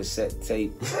old cassette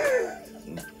tape.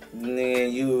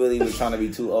 Man, you really was trying to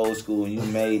be too old school, and you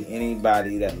made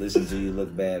anybody that listened to you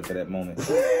look bad for that moment.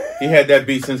 He had that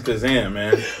beat since Kazam,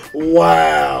 man.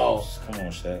 Wow. Come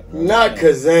on, Shaq. Bro. Not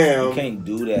Kazam. You can't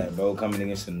do that, bro. Coming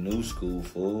against a new school,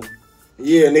 fool.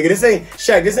 Yeah, nigga, this ain't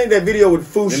Shaq. This ain't that video with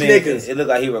Foo Schnickers. It looked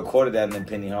like he recorded that in the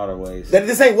Penny Hardaway's.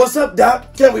 This ain't What's Up,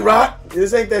 Doc? Can we rock?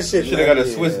 This ain't that shit. Should have got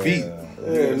a Swiss beat.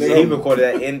 Yeah, he recorded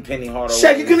that in Penny Hardaway.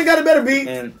 Shaq, you couldn't have got a better beat.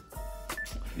 And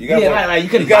you got you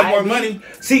could have got more money.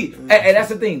 See, and that's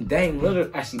the thing. Dame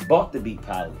Lillard actually bought the beat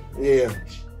probably. Yeah.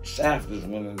 Shaft is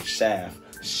winning Shaft.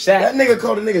 That nigga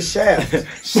called the nigga Shaft.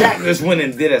 Shaq just went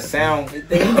and did a sound.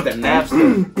 They got the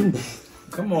Napster.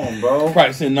 Come on, bro.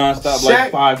 Probably sent nonstop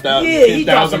Shaq, like 5,000, yeah,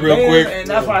 10,000 real quick. And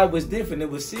that's why it was different. It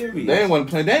was serious. Dame wasn't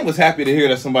playing. Dame was happy to hear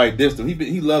that somebody dissed him.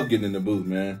 He loved getting in the booth,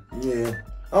 man. Yeah.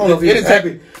 I don't know if he was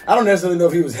happy. I don't necessarily know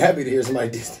if he was happy to hear somebody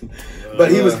diss him.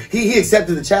 But he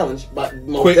accepted the challenge, but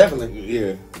most definitely.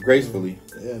 Yeah, gracefully.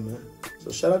 Yeah, man.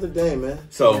 So shout out to Dame, man.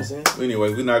 So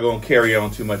anyway, we're not gonna carry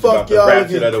on too much about the rap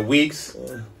shit of the weeks.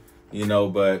 Yeah. You know,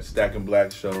 but Stackin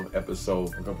Black Show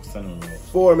episode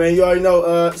 4, man. You already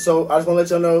know. So I just want to let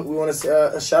y'all know we want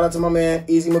to shout out to my man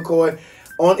Easy McCoy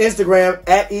on Instagram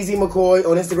at Easy McCoy,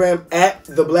 on Instagram at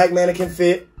The Black Mannequin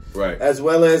Fit, right? As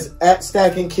well as at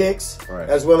Stackin Kicks, right?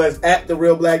 As well as at The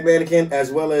Real Black Mannequin, as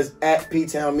well as at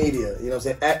P-Town Media. You know what I'm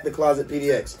saying? At The Closet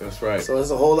PDX. That's right. So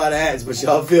it's a whole lot of ads, but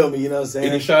y'all feel me? You know what I'm saying?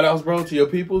 Any shout outs, bro, to your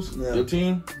peoples, your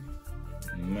team?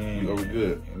 Man, we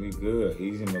good. We good.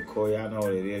 Easy McCoy, y'all know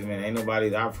what it is, man. Ain't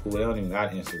nobody out for. They don't even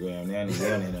got Instagram. They don't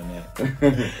even on the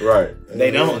internet. Right.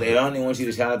 They don't even want you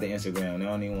to shout out the Instagram. They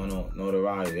don't even want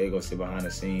notoriety. They go sit behind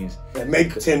the scenes and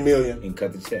make 10 million and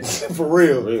cut the check. For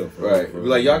real. Right. For real.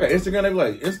 Like, y'all got Instagram? They be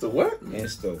like, Insta what?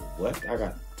 Insta what? I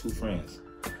got 2 friends.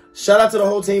 Shout out to the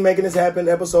whole team making this happen.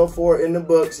 Episode 4 in the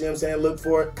books. You know what I'm saying? Look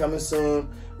for it coming soon.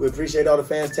 We appreciate all the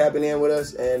fans tapping in with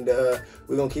us, and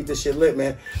we're going to keep this shit lit,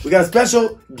 man. We got a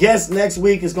special guest next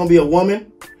week. It's going to be a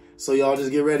woman, so y'all just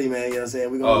get ready, man. You know what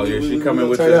I'm saying? She's coming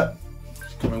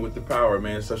with the power,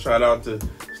 man. So shout out to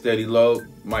Steady Low,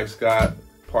 Mike Scott,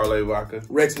 Parlay Vodka,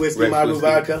 Rex Whiskey, Maru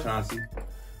Vodka, Chauncey.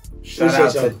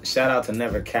 Shout out to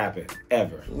Never Cap It,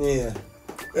 ever. Yeah.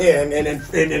 Yeah,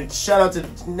 and shout out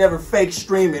to never fake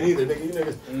streaming either, nigga. You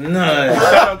niggas.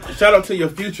 No. Shout out to your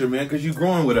future, man, because you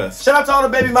growing with us. Shout out to all the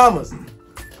baby mamas.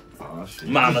 Oh, shit.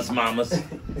 Mamas. mamas.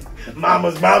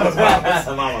 Mamas.